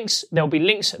have links. There'll be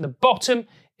links at the bottom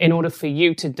in order for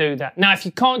you to do that. Now, if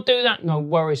you can't do that, no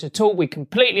worries at all. We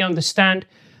completely understand.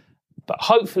 But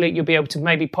hopefully you'll be able to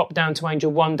maybe pop down to Angel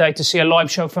one day to see a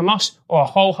live show from us or a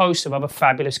whole host of other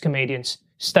fabulous comedians.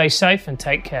 Stay safe and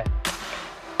take care.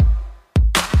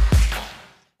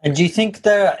 And do you think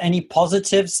there are any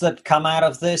positives that come out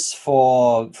of this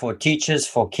for teachers,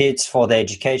 for kids, for the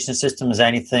education system? Is there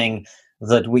anything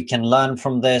that we can learn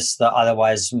from this that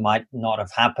otherwise might not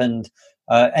have happened?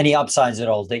 Any upsides at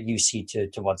all that you see to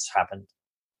what's happened?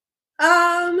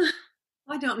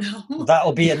 I don't know.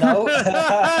 That'll be a no.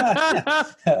 I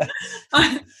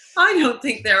don't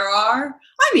think there are.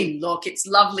 I mean, look, it's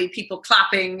lovely, people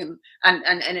clapping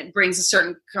and it brings a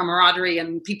certain camaraderie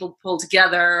and people pull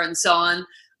together and so on.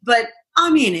 But I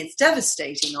mean, it's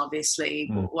devastating, obviously,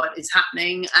 what is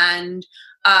happening. And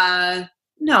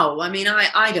no, I mean,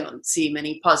 I don't see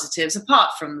many positives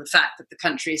apart from the fact that the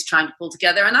country is trying to pull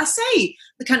together. And I say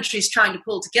the country is trying to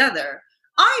pull together.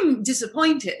 I'm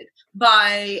disappointed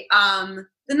by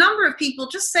the number of people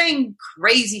just saying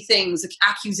crazy things,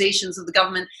 accusations of the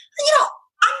government. You know,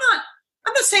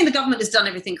 I'm not saying the government has done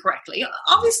everything correctly.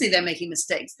 Obviously, they're making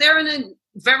mistakes. They're in a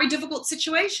very difficult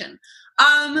situation.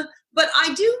 But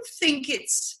I do think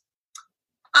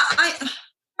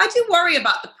I do worry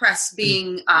about the press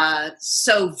being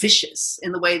so vicious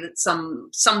in the way that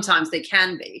sometimes they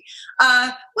can be.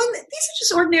 When these are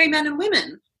just ordinary men and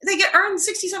women. They earn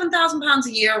 £67,000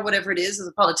 a year or whatever it is as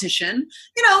a politician.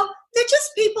 You know, they're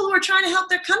just people who are trying to help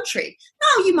their country.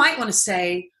 Now, you might want to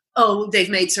say, oh, they've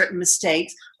made certain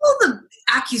mistakes. Well, the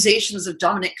accusations of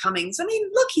Dominic Cummings, I mean,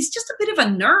 look, he's just a bit of a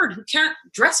nerd who can't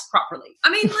dress properly. I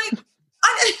mean, like,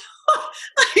 I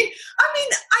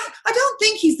don't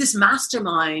think he's this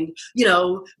mastermind, you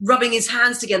know, rubbing his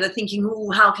hands together, thinking, "Oh,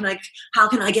 how can I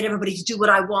get everybody to do what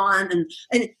I want?" And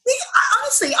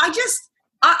honestly,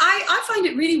 I find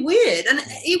it really weird, and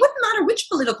it wouldn't matter which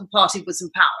political party was in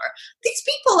power. These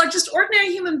people are just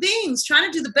ordinary human beings trying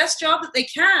to do the best job that they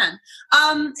can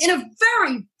in a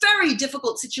very, very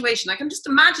difficult situation. I can just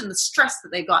imagine the stress that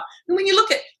they got. And when you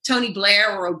look at Tony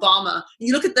Blair or Obama,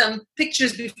 you look at them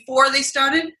pictures before they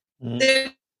started,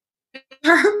 they're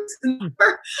terms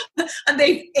and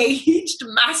they've aged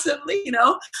massively, you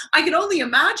know. I can only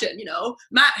imagine, you know,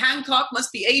 Matt Hancock must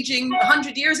be aging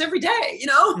 100 years every day, you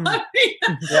know. I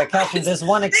mean, yeah, Katharine, there's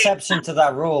one exception to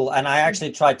that rule, and I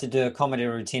actually tried to do a comedy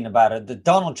routine about it. That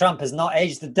Donald Trump has not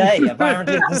aged a day.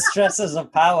 Apparently the stresses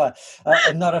of power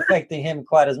are not affecting him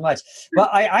quite as much.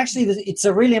 But it's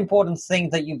a really important thing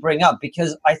that you bring up,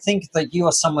 because I think that you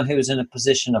are someone who is in a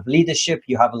position of leadership.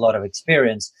 You have a lot of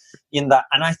experience in that,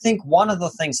 and I think one of the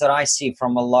things that I see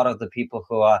from a lot of the people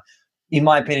who are, in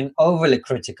my opinion, overly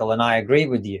critical, and I agree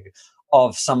with you,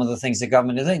 of some of the things the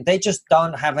government is doing, they just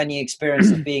don't have any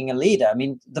experience of being a leader. I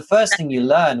mean, the first thing you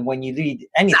learn when you lead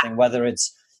anything, whether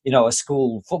it's, you know, a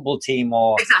school football team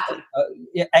or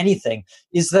anything,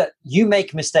 is that you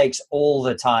make mistakes all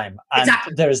the time, and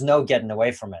there is no getting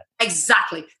away from it.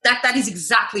 Exactly. That is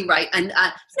exactly right. And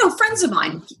you know, friends of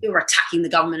mine who are attacking the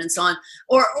government and so on,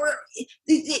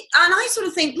 and I sort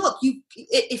of think, look,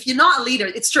 if you're not a leader,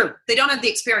 it's true, they don't have the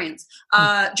experience.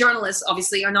 Journalists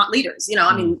obviously are not leaders. You know,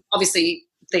 I mean, obviously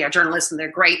they are journalists and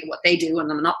they're great at what they do,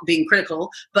 and I'm not being critical,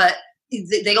 but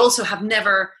they also have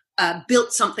never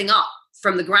built something up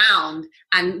from the ground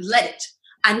and led it.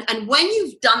 And when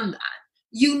you've done that,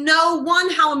 you know,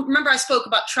 remember I spoke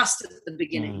about trust at the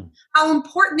beginning, how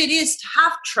important it is to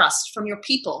have trust from your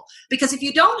people, because if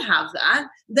you don't have that,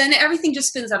 then everything just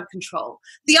spins out of control.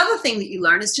 The other thing that you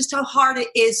learn is just how hard it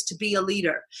is to be a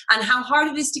leader and how hard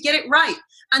it is to get it right.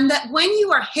 And that when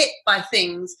you are hit by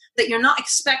things that you're not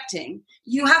expecting,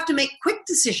 you have to make quick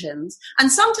decisions, and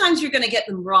sometimes you're going to get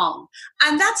them wrong.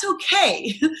 And that's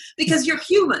okay, because you're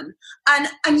human.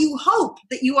 And you hope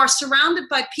that you are surrounded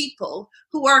by people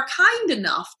who are kind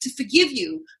enough to forgive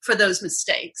you for those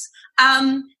mistakes.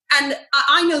 And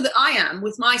I know that I am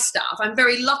with my staff. I'm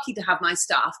very lucky to have my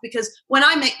staff, because when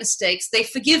I make mistakes, they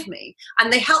forgive me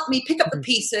and they help me pick up the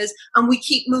pieces, and we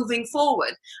keep moving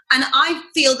forward. And I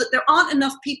feel that there aren't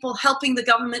enough people helping the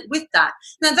government with that.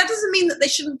 Now, that doesn't mean that they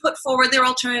shouldn't put forward their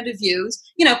alternative views.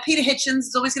 You know, Peter Hitchens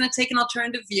is always going to take an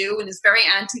alternative view and is very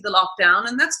anti the lockdown,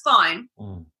 and that's fine.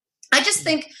 I just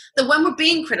think that when we're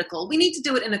being critical, we need to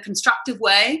do it in a constructive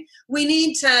way. We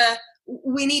need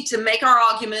to make our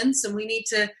arguments, and we need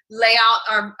to lay out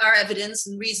our evidence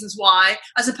and reasons why,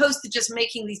 as opposed to just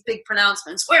making these big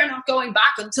pronouncements. We're not going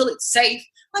back until it's safe.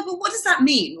 Like, well, what does that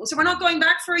mean? So we're not going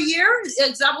back for a year?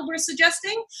 Is that what we're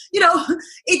suggesting? You know,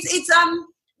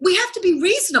 we have to be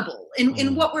reasonable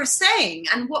in what we're saying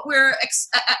and what we're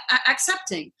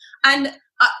accepting. And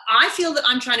I feel that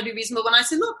I'm trying to be reasonable when I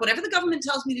say, look, whatever the government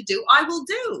tells me to do, I will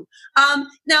do.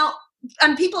 Now,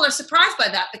 and people are surprised by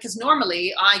that, because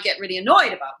normally I get really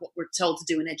annoyed about what we're told to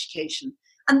do in education.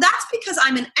 And that's because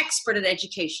I'm an expert at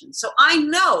education. So I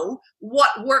know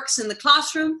what works in the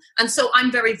classroom. And so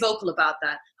I'm very vocal about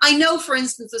that. I know, for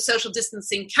instance, that social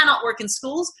distancing cannot work in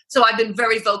schools. So I've been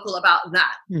very vocal about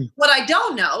that. What I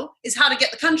don't know is how to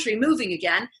get the country moving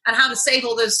again and how to save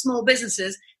all those small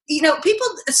businesses. You know, people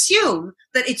assume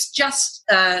that it's just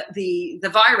the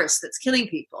virus that's killing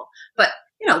people. But,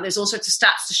 you know, there's all sorts of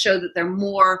stats to show that there are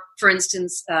more, for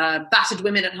instance, battered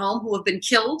women at home who have been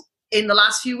killed in the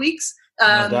last few weeks.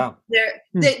 No doubt.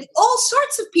 All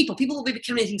sorts of people will be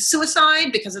committing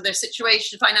suicide because of their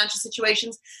situation, financial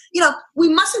situations. You know, we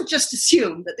mustn't just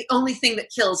assume that the only thing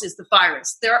that kills is the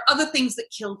virus. There are other things that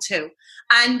kill too.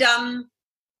 And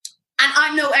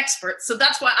I'm no expert, so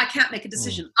that's why I can't make a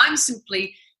decision. I'm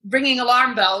simply ringing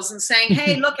alarm bells and saying,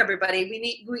 hey, look, everybody,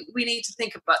 we need to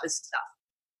think about this stuff.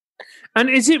 And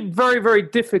is it very, very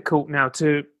difficult now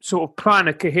to sort of plan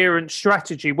a coherent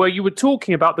strategy where you were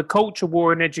talking about the culture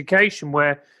war in education,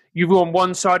 where you're on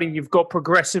one side and you've got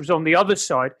progressives on the other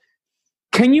side?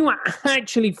 Can you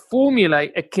actually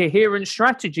formulate a coherent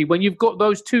strategy when you've got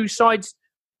those two sides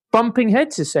bumping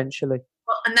heads, essentially?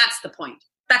 Well, and that's the point.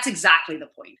 That's exactly the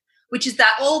point, which is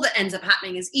that all that ends up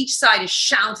happening is each side is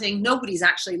shouting. Nobody's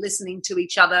actually listening to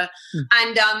each other.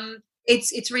 And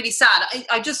it's really sad.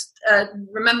 I just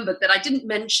remembered that I didn't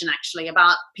mention actually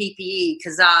about PPE,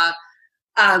 because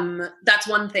that's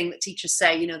one thing that teachers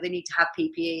say, you know, they need to have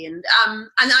PPE. And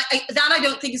I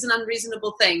don't think is an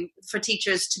unreasonable thing for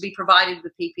teachers to be provided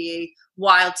with PPE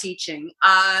while teaching.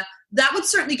 That would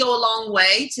certainly go a long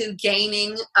way to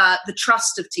gaining the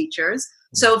trust of teachers.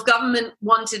 So if government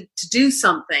wanted to do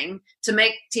something to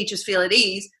make teachers feel at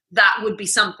ease, that would be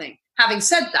something. Having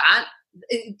said that,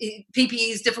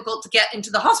 PPE is difficult to get into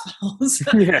the hospitals.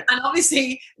 And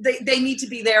obviously they need to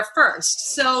be there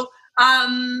first. So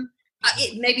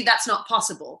maybe that's not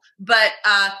possible, but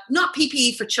not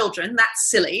PPE for children. That's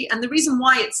silly. And the reason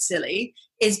why it's silly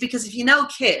is because if you know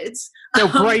kids, they'll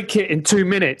break it in 2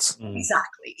 minutes.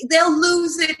 Exactly. They'll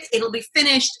lose it. It'll be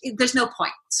finished. There's no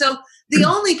point. So the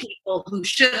only people who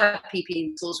should have PPE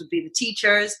in schools would be the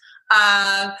teachers.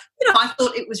 You know, I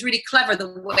thought it was really clever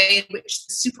the way in which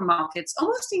the supermarkets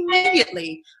almost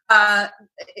immediately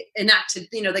enacted,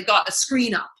 you know, they got a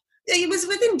screen up. It was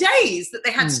within days that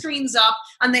they had screens up,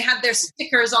 and they had their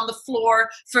stickers on the floor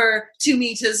for 2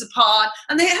 meters apart,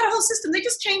 and they had a whole system. They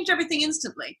just changed everything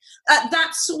instantly.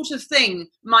 That sort of thing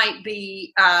might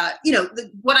be, you know,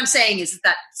 what I'm saying is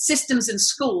that systems in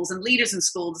schools and leaders in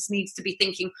schools needs to be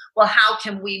thinking, well, how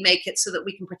can we make it so that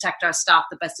we can protect our staff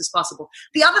the best as possible?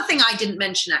 The other thing I didn't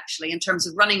mention actually in terms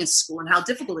of running a school and how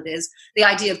difficult it is, the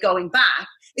idea of going back,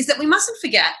 is that we mustn't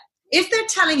forget, if they're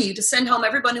telling you to send home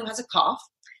everyone who has a cough,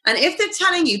 and if they're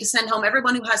telling you to send home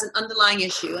everyone who has an underlying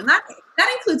issue, and that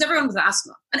includes everyone with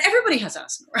asthma, and everybody has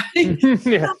asthma, right?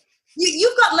 So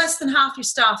you've got less than half your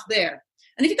staff there.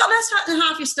 And if you've got less than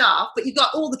half your staff, but you've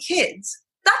got all the kids,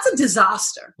 that's a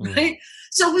disaster, right?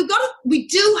 So we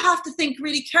do have to think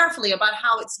really carefully about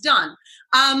how it's done.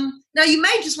 Now, you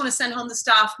may just want to send home the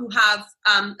staff who have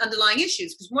underlying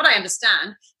issues, because from what I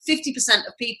understand, 50%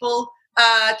 of people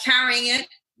carrying it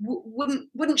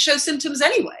wouldn't show symptoms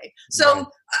anyway.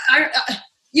 So,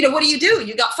 you know, what do?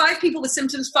 You got 5 people with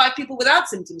symptoms, 5 people without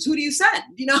symptoms. Who do you send?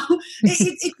 You know,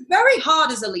 it's very hard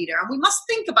as a leader. And we must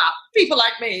think about people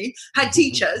like me, had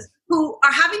teachers who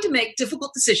are having to make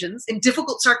difficult decisions in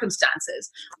difficult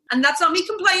circumstances. And that's not me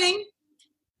complaining,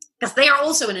 because they are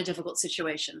also in a difficult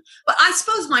situation. But I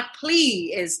suppose my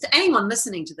plea is to anyone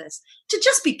listening to this, to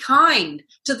just be kind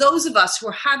to those of us who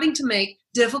are having to make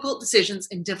difficult decisions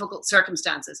in difficult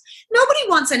circumstances. Nobody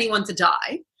wants anyone to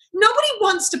die. Nobody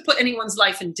wants to put anyone's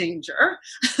life in danger.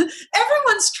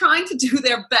 Everyone's trying to do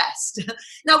their best.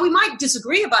 Now, we might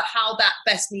disagree about how that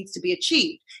best needs to be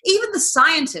achieved. Even the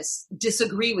scientists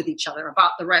disagree with each other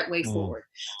about the right way forward.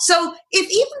 So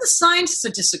if even the scientists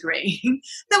are disagreeing,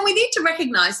 then we need to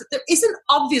recognize that there isn't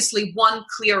obviously one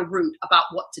clear route about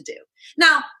what to do.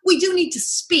 Now, we do need to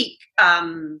speak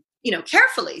you know,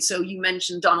 carefully. So you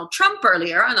mentioned Donald Trump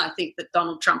earlier, and I think that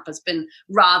Donald Trump has been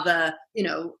rather, you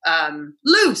know,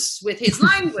 loose with his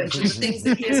language and the things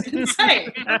that he has been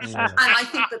saying. And I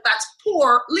think that that's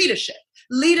poor leadership.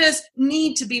 Leaders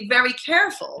need to be very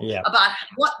careful about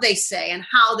what they say and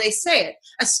how they say it,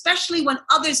 especially when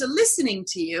others are listening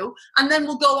to you and then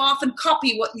will go off and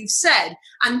copy what you've said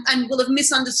and will have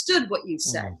misunderstood what you've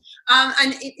said.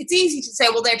 And it's easy to say,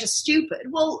 well, they're just stupid.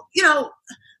 Well, you know,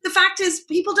 the fact is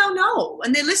people don't know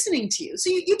and they're listening to you.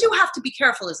 So you do have to be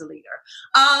careful as a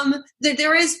leader.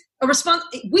 There is a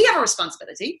we have a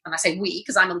responsibility, and I say we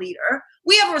because I'm a leader,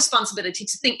 we have a responsibility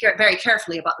to think very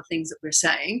carefully about the things that we're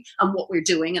saying and what we're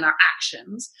doing and our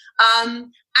actions.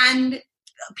 And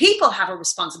people have a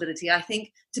responsibility, I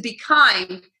think, to be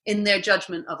kind in their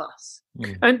judgment of us.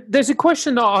 And there's a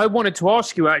question that I wanted to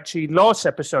ask you actually last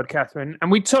episode, Katharine, and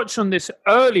we touched on this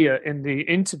earlier in the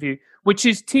interview, which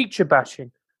is teacher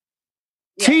bashing.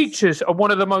 Yes. Teachers are one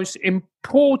of the most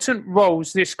important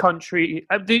roles this country,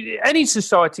 any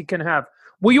society can have.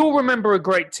 We all remember a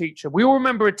great teacher. We all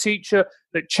remember a teacher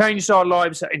that changed our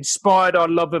lives, that inspired our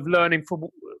love of learning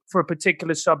for a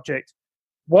particular subject.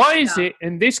 Why is it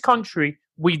in this country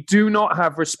we do not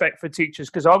have respect for teachers?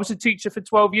 Because I was a teacher for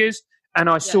 12 years and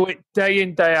I saw it day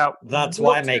in, day out. That's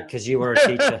why, mate, because you were a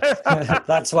teacher.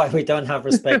 That's why we don't have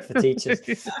respect for teachers.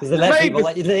 Because they let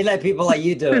people like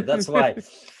you do it. That's why.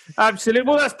 Absolutely.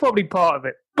 Well, that's probably part of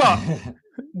it. But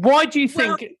why do you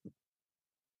think...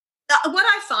 what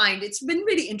I find, it's been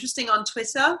really interesting on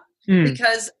Twitter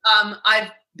because I've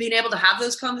been able to have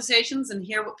those conversations and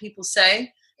hear what people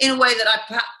say in a way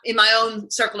that in my own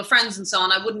circle of friends and so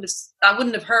on, I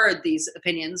wouldn't have heard these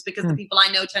opinions because the people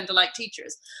I know tend to like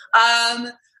teachers.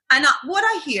 And what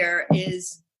I hear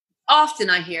is, often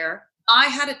I hear, I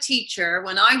had a teacher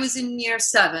when I was in year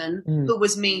 7 who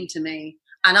was mean to me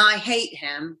and I hate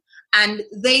him. And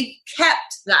they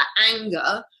kept that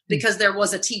anger because there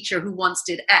was a teacher who once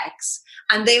did X,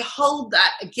 and they hold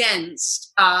that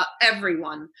against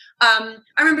everyone. I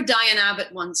remember Diane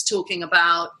Abbott once talking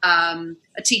about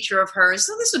a teacher of hers.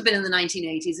 So this would have been in the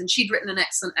 1980s, and she'd written an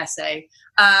excellent essay,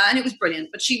 and it was brilliant,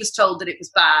 but she was told that it was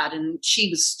bad and she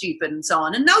was stupid and so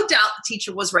on. And no doubt the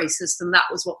teacher was racist and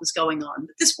that was what was going on.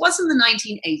 But this was in the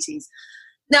 1980s.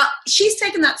 Now, she's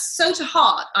taken that so to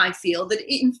heart, I feel, that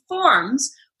it informs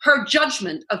her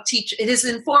judgment of teachers. It has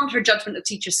informed her judgment of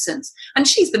teachers since. And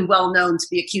she's been well known to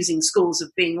be accusing schools of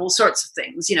being all sorts of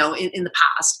things, in the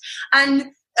past.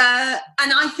 And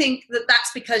I think that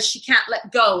that's because she can't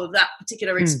let go of that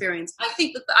particular experience. I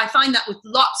think that I find that with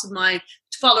lots of my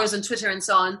followers on Twitter and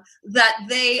so on, that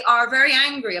they are very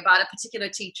angry about a particular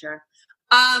teacher.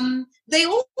 They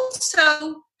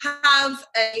also have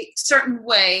a certain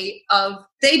way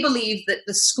they believe that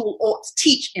the school ought to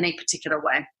teach in a particular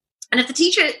way. And if the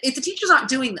teachers aren't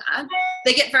doing that,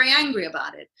 they get very angry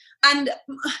about it. And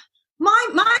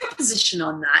my position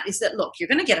on that is that, look, you're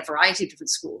going to get a variety of different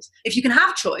schools. If you can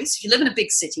have choice, if you live in a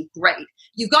big city, great.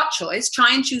 You've got choice.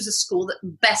 Try and choose a school that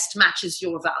best matches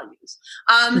your values.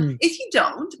 If you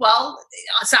don't, well,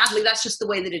 sadly, that's just the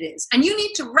way that it is. And you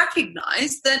need to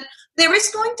recognize that there is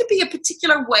going to be a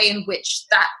particular way in which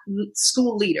that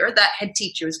school leader, that head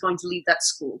teacher, is going to lead that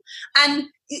school. And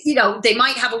they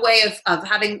might have a way of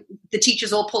having the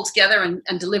teachers all pull together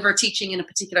and deliver teaching in a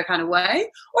particular kind of way,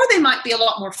 or they might be a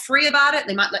lot more free about it.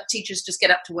 They might let teachers just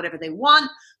get up to whatever they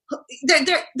want.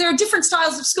 There are different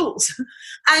styles of schools,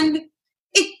 and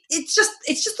it's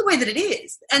just the way that it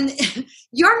is. And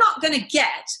you're not going to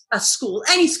get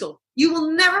any school. You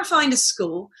will never find a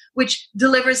school which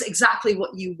delivers exactly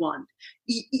what you want.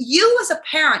 You as a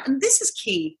parent, and this is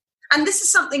key, and this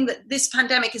is something that this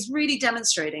pandemic is really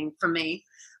demonstrating for me,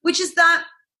 which is that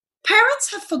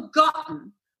parents have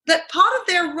forgotten that part of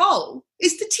their role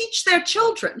is to teach their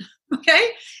children, okay?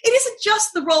 It isn't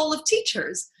just the role of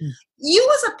teachers.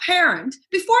 You as a parent,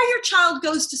 before your child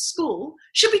goes to school,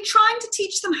 should be trying to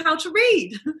teach them how to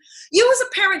read. You as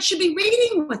a parent should be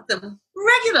reading with them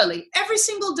regularly, every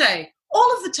single day,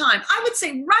 all of the time. I would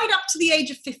say right up to the age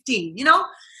of 15,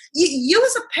 You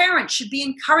as a parent should be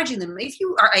encouraging them. If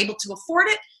you are able to afford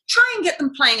it, try and get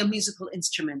them playing a musical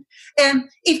instrument.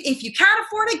 If you can't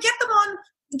afford it, get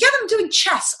them doing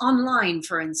chess online,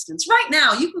 for instance. Right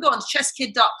now, you can go on to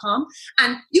chesskid.com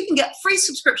and you can get free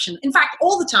subscription. In fact,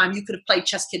 all the time you could have played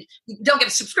Chess Kid. You don't get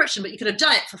a subscription, but you could have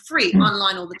done it for free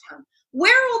online all the time.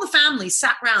 Where are all the families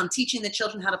sat around teaching their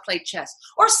children how to play chess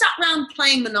or sat around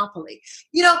playing Monopoly?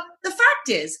 The fact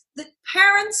is that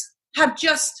parents have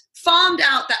just farmed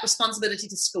out that responsibility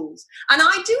to schools. And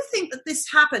I do think that this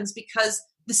happens because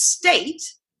the state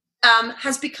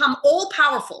has become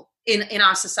all-powerful in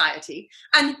our society.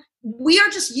 And we are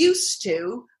just used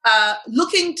to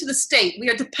looking to the state. We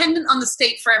are dependent on the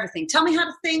state for everything. Tell me how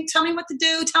to think. Tell me what to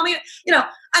do. Tell me,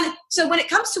 And so when it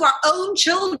comes to our own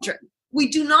children, we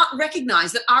do not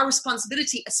recognize that our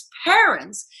responsibility as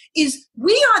parents is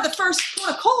we are the first port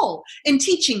of call in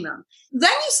teaching them.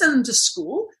 Then you send them to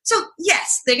school. So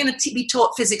yes, they're going to be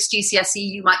taught physics GCSE.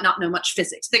 You might not know much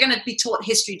physics. They're going to be taught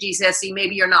history GCSE.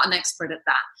 Maybe you're not an expert at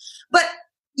that. But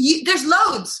there's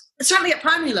loads, certainly at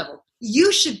primary level.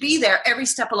 you should be there every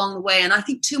step along the way. And I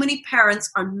think too many parents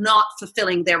are not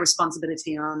fulfilling their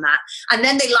responsibility on that. And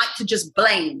then they like to just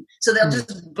blame. So they'll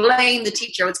just blame the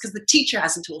teacher. It's because the teacher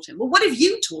hasn't taught him. Well, what have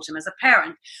you taught him as a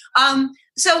parent?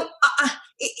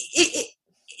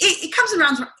 It comes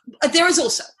around. There is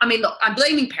also, I mean, look, I'm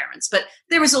blaming parents, but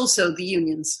there is also the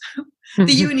unions.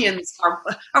 The unions are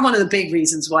one of the big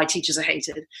reasons why teachers are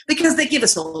hated, because they give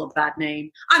us all a bad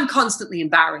name. I'm constantly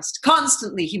embarrassed,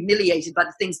 constantly humiliated by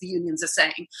the things the unions are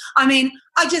saying. I mean,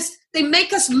 they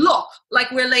make us look like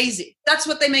we're lazy. That's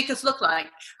what they make us look like.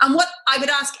 And what I would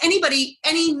ask anybody,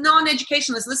 any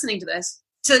non-educationalist listening to this,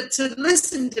 to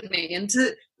listen to me and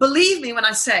to believe me when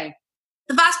I say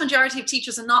the vast majority of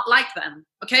teachers are not like them,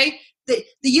 okay? The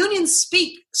unions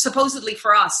speak supposedly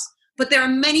for us, but there are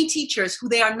many teachers who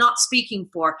they are not speaking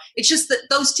for. It's just that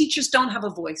those teachers don't have a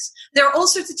voice. There are all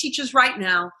sorts of teachers right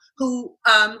now who,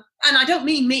 and I don't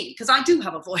mean me, because I do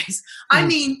have a voice. I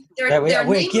mean,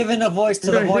 we're giving a voice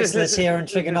to the voiceless here in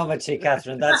trigonometry,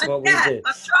 Katharine. That's what we do.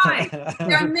 I'm trying.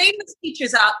 There are nameless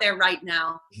teachers out there right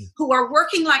now who are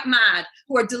working like mad,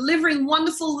 who are delivering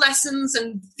wonderful lessons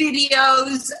and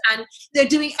videos, and they're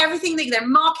doing everything. They're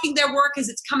marking their work as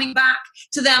it's coming back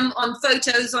to them on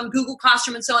photos, on Google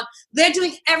Classroom and so on. They're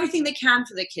doing everything they can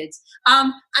for their kids.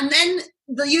 And then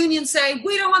the unions say,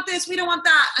 we don't want this, we don't want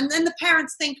that. And then the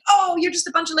parents think, oh, you're just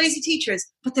a bunch of lazy teachers.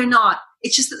 But they're not.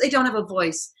 It's just that they don't have a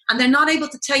voice. And they're not able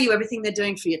to tell you everything they're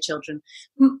doing for your children.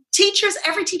 Teachers,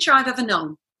 every teacher I've ever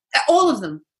known, all of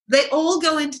them, they all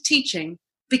go into teaching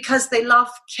because they love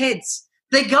kids.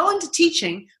 They go into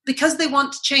teaching because they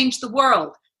want to change the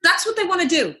world. That's what they want to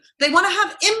do. They want to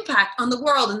have impact on the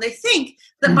world. And they think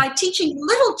that by teaching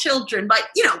little children,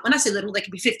 when I say little, they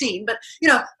can be 15, but,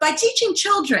 by teaching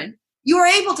children, you are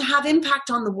able to have impact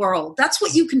on the world. That's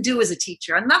what you can do as a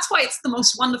teacher. And that's why it's the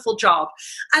most wonderful job.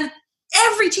 And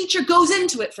every teacher goes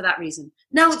into it for that reason.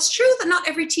 Now, it's true that not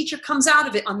every teacher comes out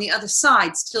of it on the other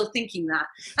side still thinking that.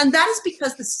 And that is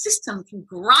because the system can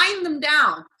grind them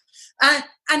down. And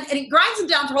it grinds them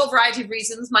down for a whole variety of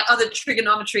reasons. My other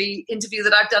trigonometry interview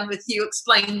that I've done with you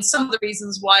explains some of the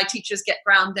reasons why teachers get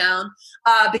ground down,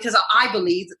 because I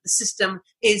believe that the system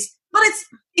is, but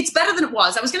it's better than it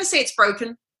was. I was going to say it's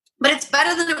broken, but it's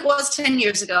better than it was 10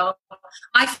 years ago.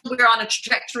 I feel we're on a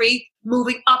trajectory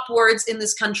moving upwards in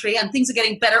this country, and things are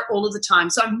getting better all of the time.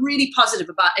 So I'm really positive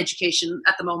about education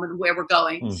at the moment and where we're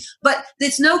going. But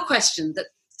there's no question that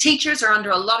teachers are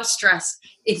under a lot of stress.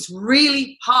 It's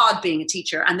really hard being a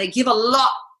teacher, and they give a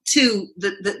lot to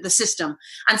the system,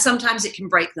 and sometimes it can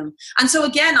break them. And so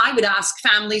again, I would ask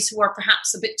families who are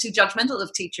perhaps a bit too judgmental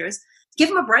of teachers, give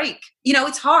them a break.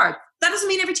 It's hard. That doesn't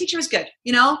mean every teacher is good,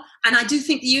 and I do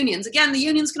think the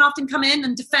unions can often come in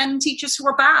and defend teachers who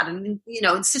are bad and,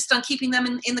 insist on keeping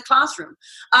them in the classroom.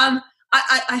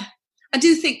 I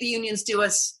do think the unions do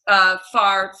us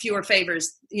far fewer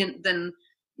favors than,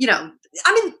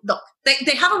 look,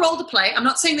 they have a role to play. I'm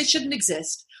not saying they shouldn't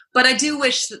exist, but I do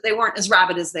wish that they weren't as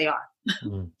rabid as they are.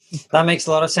 That makes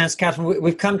a lot of sense, Katharine.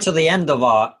 We've come to the end of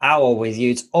our hour with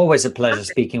you. It's always a pleasure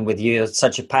speaking with you. You're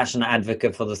such a passionate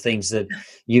advocate for the things that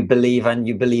you believe, and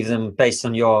you believe them based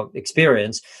on your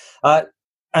experience.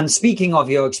 And speaking of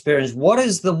your experience, what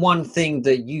is the one thing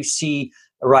that you see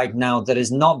right now that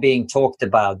is not being talked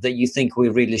about that you think we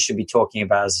really should be talking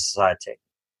about as a society?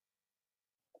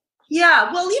 Yeah,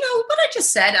 well, what I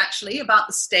just said actually about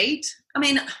the state. I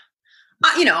mean,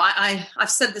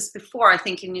 I've said this before, I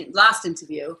think in your last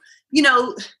interview,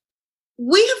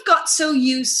 we have got so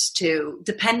used to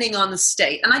depending on the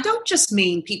state. And I don't just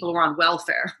mean people who are on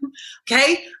welfare.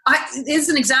 Okay. Here's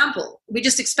an example. We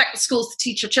just expect the schools to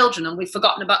teach our children, and we've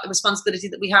forgotten about the responsibility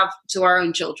that we have to our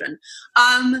own children.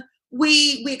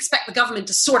 We expect the government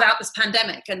to sort out this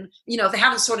pandemic, and if they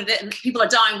haven't sorted it and people are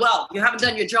dying, well, you haven't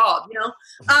done your job.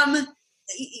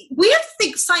 We have to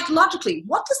think psychologically,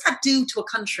 what does that do to a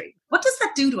country? What does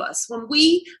that do to us when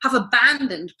we have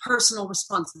abandoned personal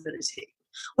responsibility?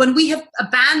 When we have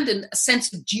abandoned a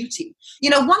sense of duty?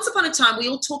 Once upon a time, we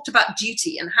all talked about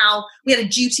duty and how we had a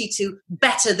duty to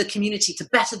better the community, to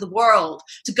better the world,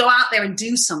 to go out there and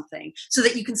do something so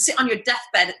that you can sit on your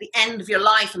deathbed at the end of your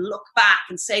life and look back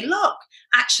and say, look,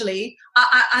 actually,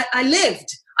 I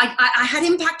lived. I had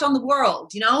impact on the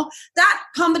world. That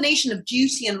combination of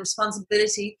duty and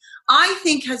responsibility, I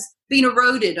think, has been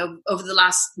eroded over the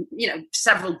last,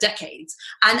 several decades.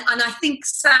 And I think,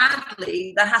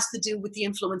 sadly, that has to do with the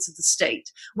influence of the state.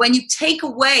 When you take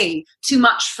away too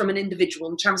much from an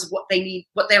individual in terms of what they need,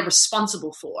 what they're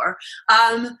responsible for,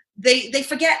 they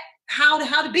forget how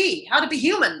to be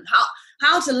human,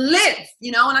 how to live,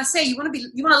 and I say you want to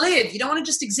live, you don't want to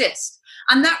just exist.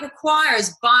 And that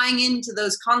requires buying into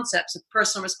those concepts of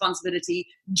personal responsibility,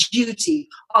 duty,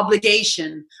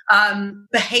 obligation,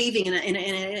 behaving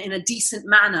in a decent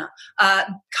manner,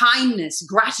 kindness,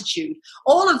 gratitude,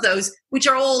 all of those, which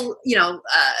are all,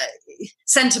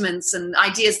 sentiments and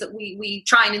ideas that we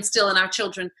try and instill in our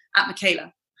children at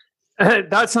Michaela.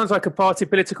 That sounds like a party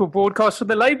political broadcast for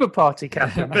the Labour Party,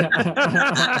 Catherine.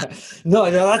 No,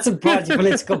 that's a party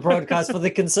political broadcast for the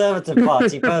Conservative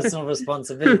Party, personal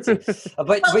responsibility.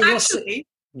 But actually,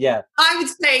 yeah, I would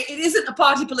say it isn't a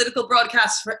party political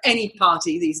broadcast for any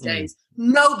party these days.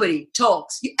 Nobody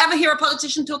talks. You ever hear a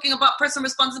politician talking about personal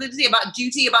responsibility, about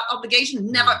duty, about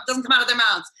obligation? Never. It doesn't come out of their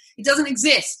mouths. It doesn't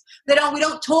exist. We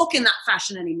don't talk in that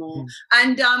fashion anymore.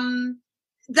 And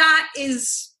that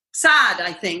is sad,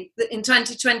 I think, that in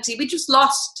 2020 we just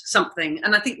lost something,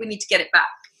 and I think we need to get it back.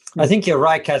 I think you're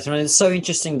right, Katharine. It's so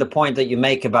interesting the point that you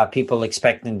make about people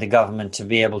expecting the government to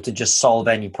be able to just solve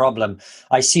any problem.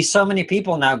 I see so many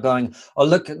people now going, oh,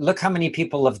 look how many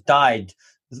people have died.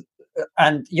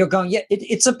 And you're going, yeah,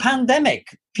 it's a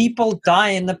pandemic. People die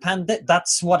in the pandemic.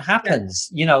 That's what happens.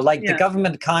 The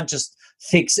government can't just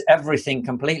fix everything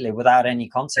completely without any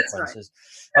consequences.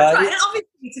 That's right. And obviously,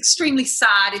 it's extremely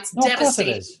sad. It's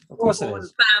devastating Of course it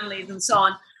is. For families and so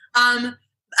on.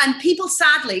 And people,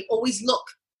 sadly, always look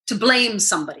to blame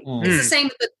somebody. It's the same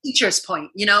with the teacher's point.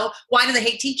 Why do they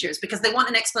hate teachers? Because they want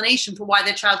an explanation for why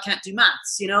their child can't do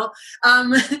maths. You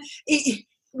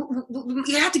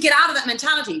have to get out of that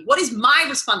mentality. What is my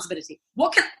responsibility?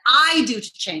 What can I do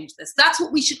to change this? That's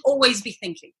what we should always be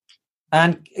thinking.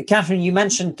 And Katharine, you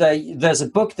mentioned there's a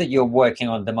book that you're working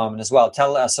on at the moment as well.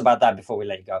 Tell us about that before we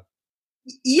let you go.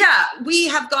 Yeah, we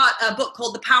have got a book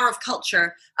called The Power of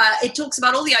Culture. It talks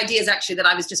about all the ideas, actually, that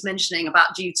I was just mentioning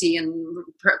about duty and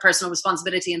personal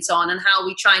responsibility and so on, and how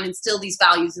we try and instill these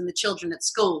values in the children at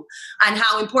school, and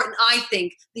how important I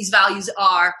think these values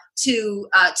are to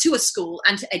a school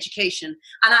and to education.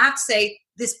 And I have to say,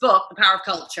 this book, The Power of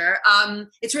Culture,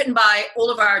 it's written by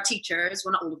all of our teachers,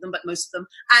 well, not all of them, but most of them,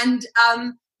 and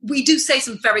we do say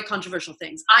some very controversial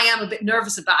things. I am a bit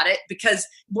nervous about it because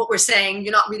what we're saying,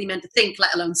 you're not really meant to think,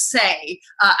 let alone say,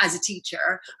 as a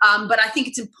teacher. But I think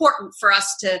it's important for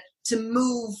us to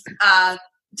move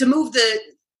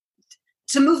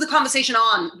the conversation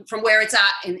on from where it's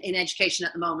at in education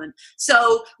at the moment.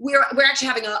 So we're actually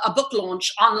having a book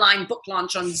launch, online book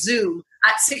launch on Zoom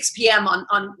at 6 p.m.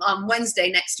 on Wednesday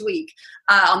next week,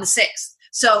 on the 6th.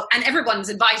 So, and everyone's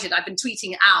invited. I've been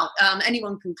tweeting it out.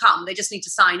 Anyone can come. They just need to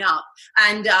sign up.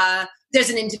 And there's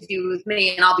an interview with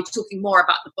me, and I'll be talking more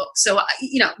about the book. So,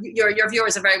 your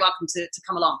viewers are very welcome to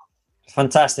come along.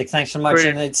 Fantastic. Thanks so much.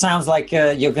 Brilliant. And it sounds like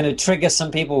you're going to trigger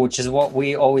some people, which is what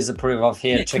we always approve of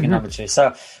here at Trigonometry. So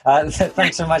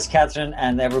thanks so much, Katharine,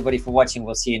 and everybody for watching.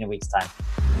 We'll see you in a week's time.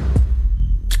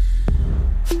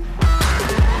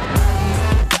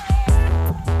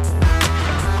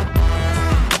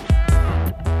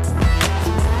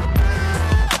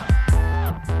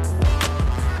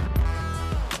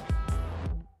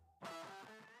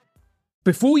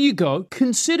 Before you go,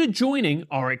 consider joining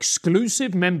our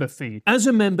exclusive member feed. As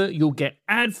a member, you'll get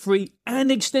ad-free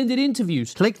and extended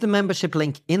interviews. Click the membership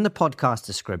link in the podcast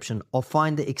description or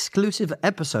find the exclusive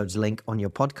episodes link on your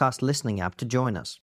podcast listening app to join us.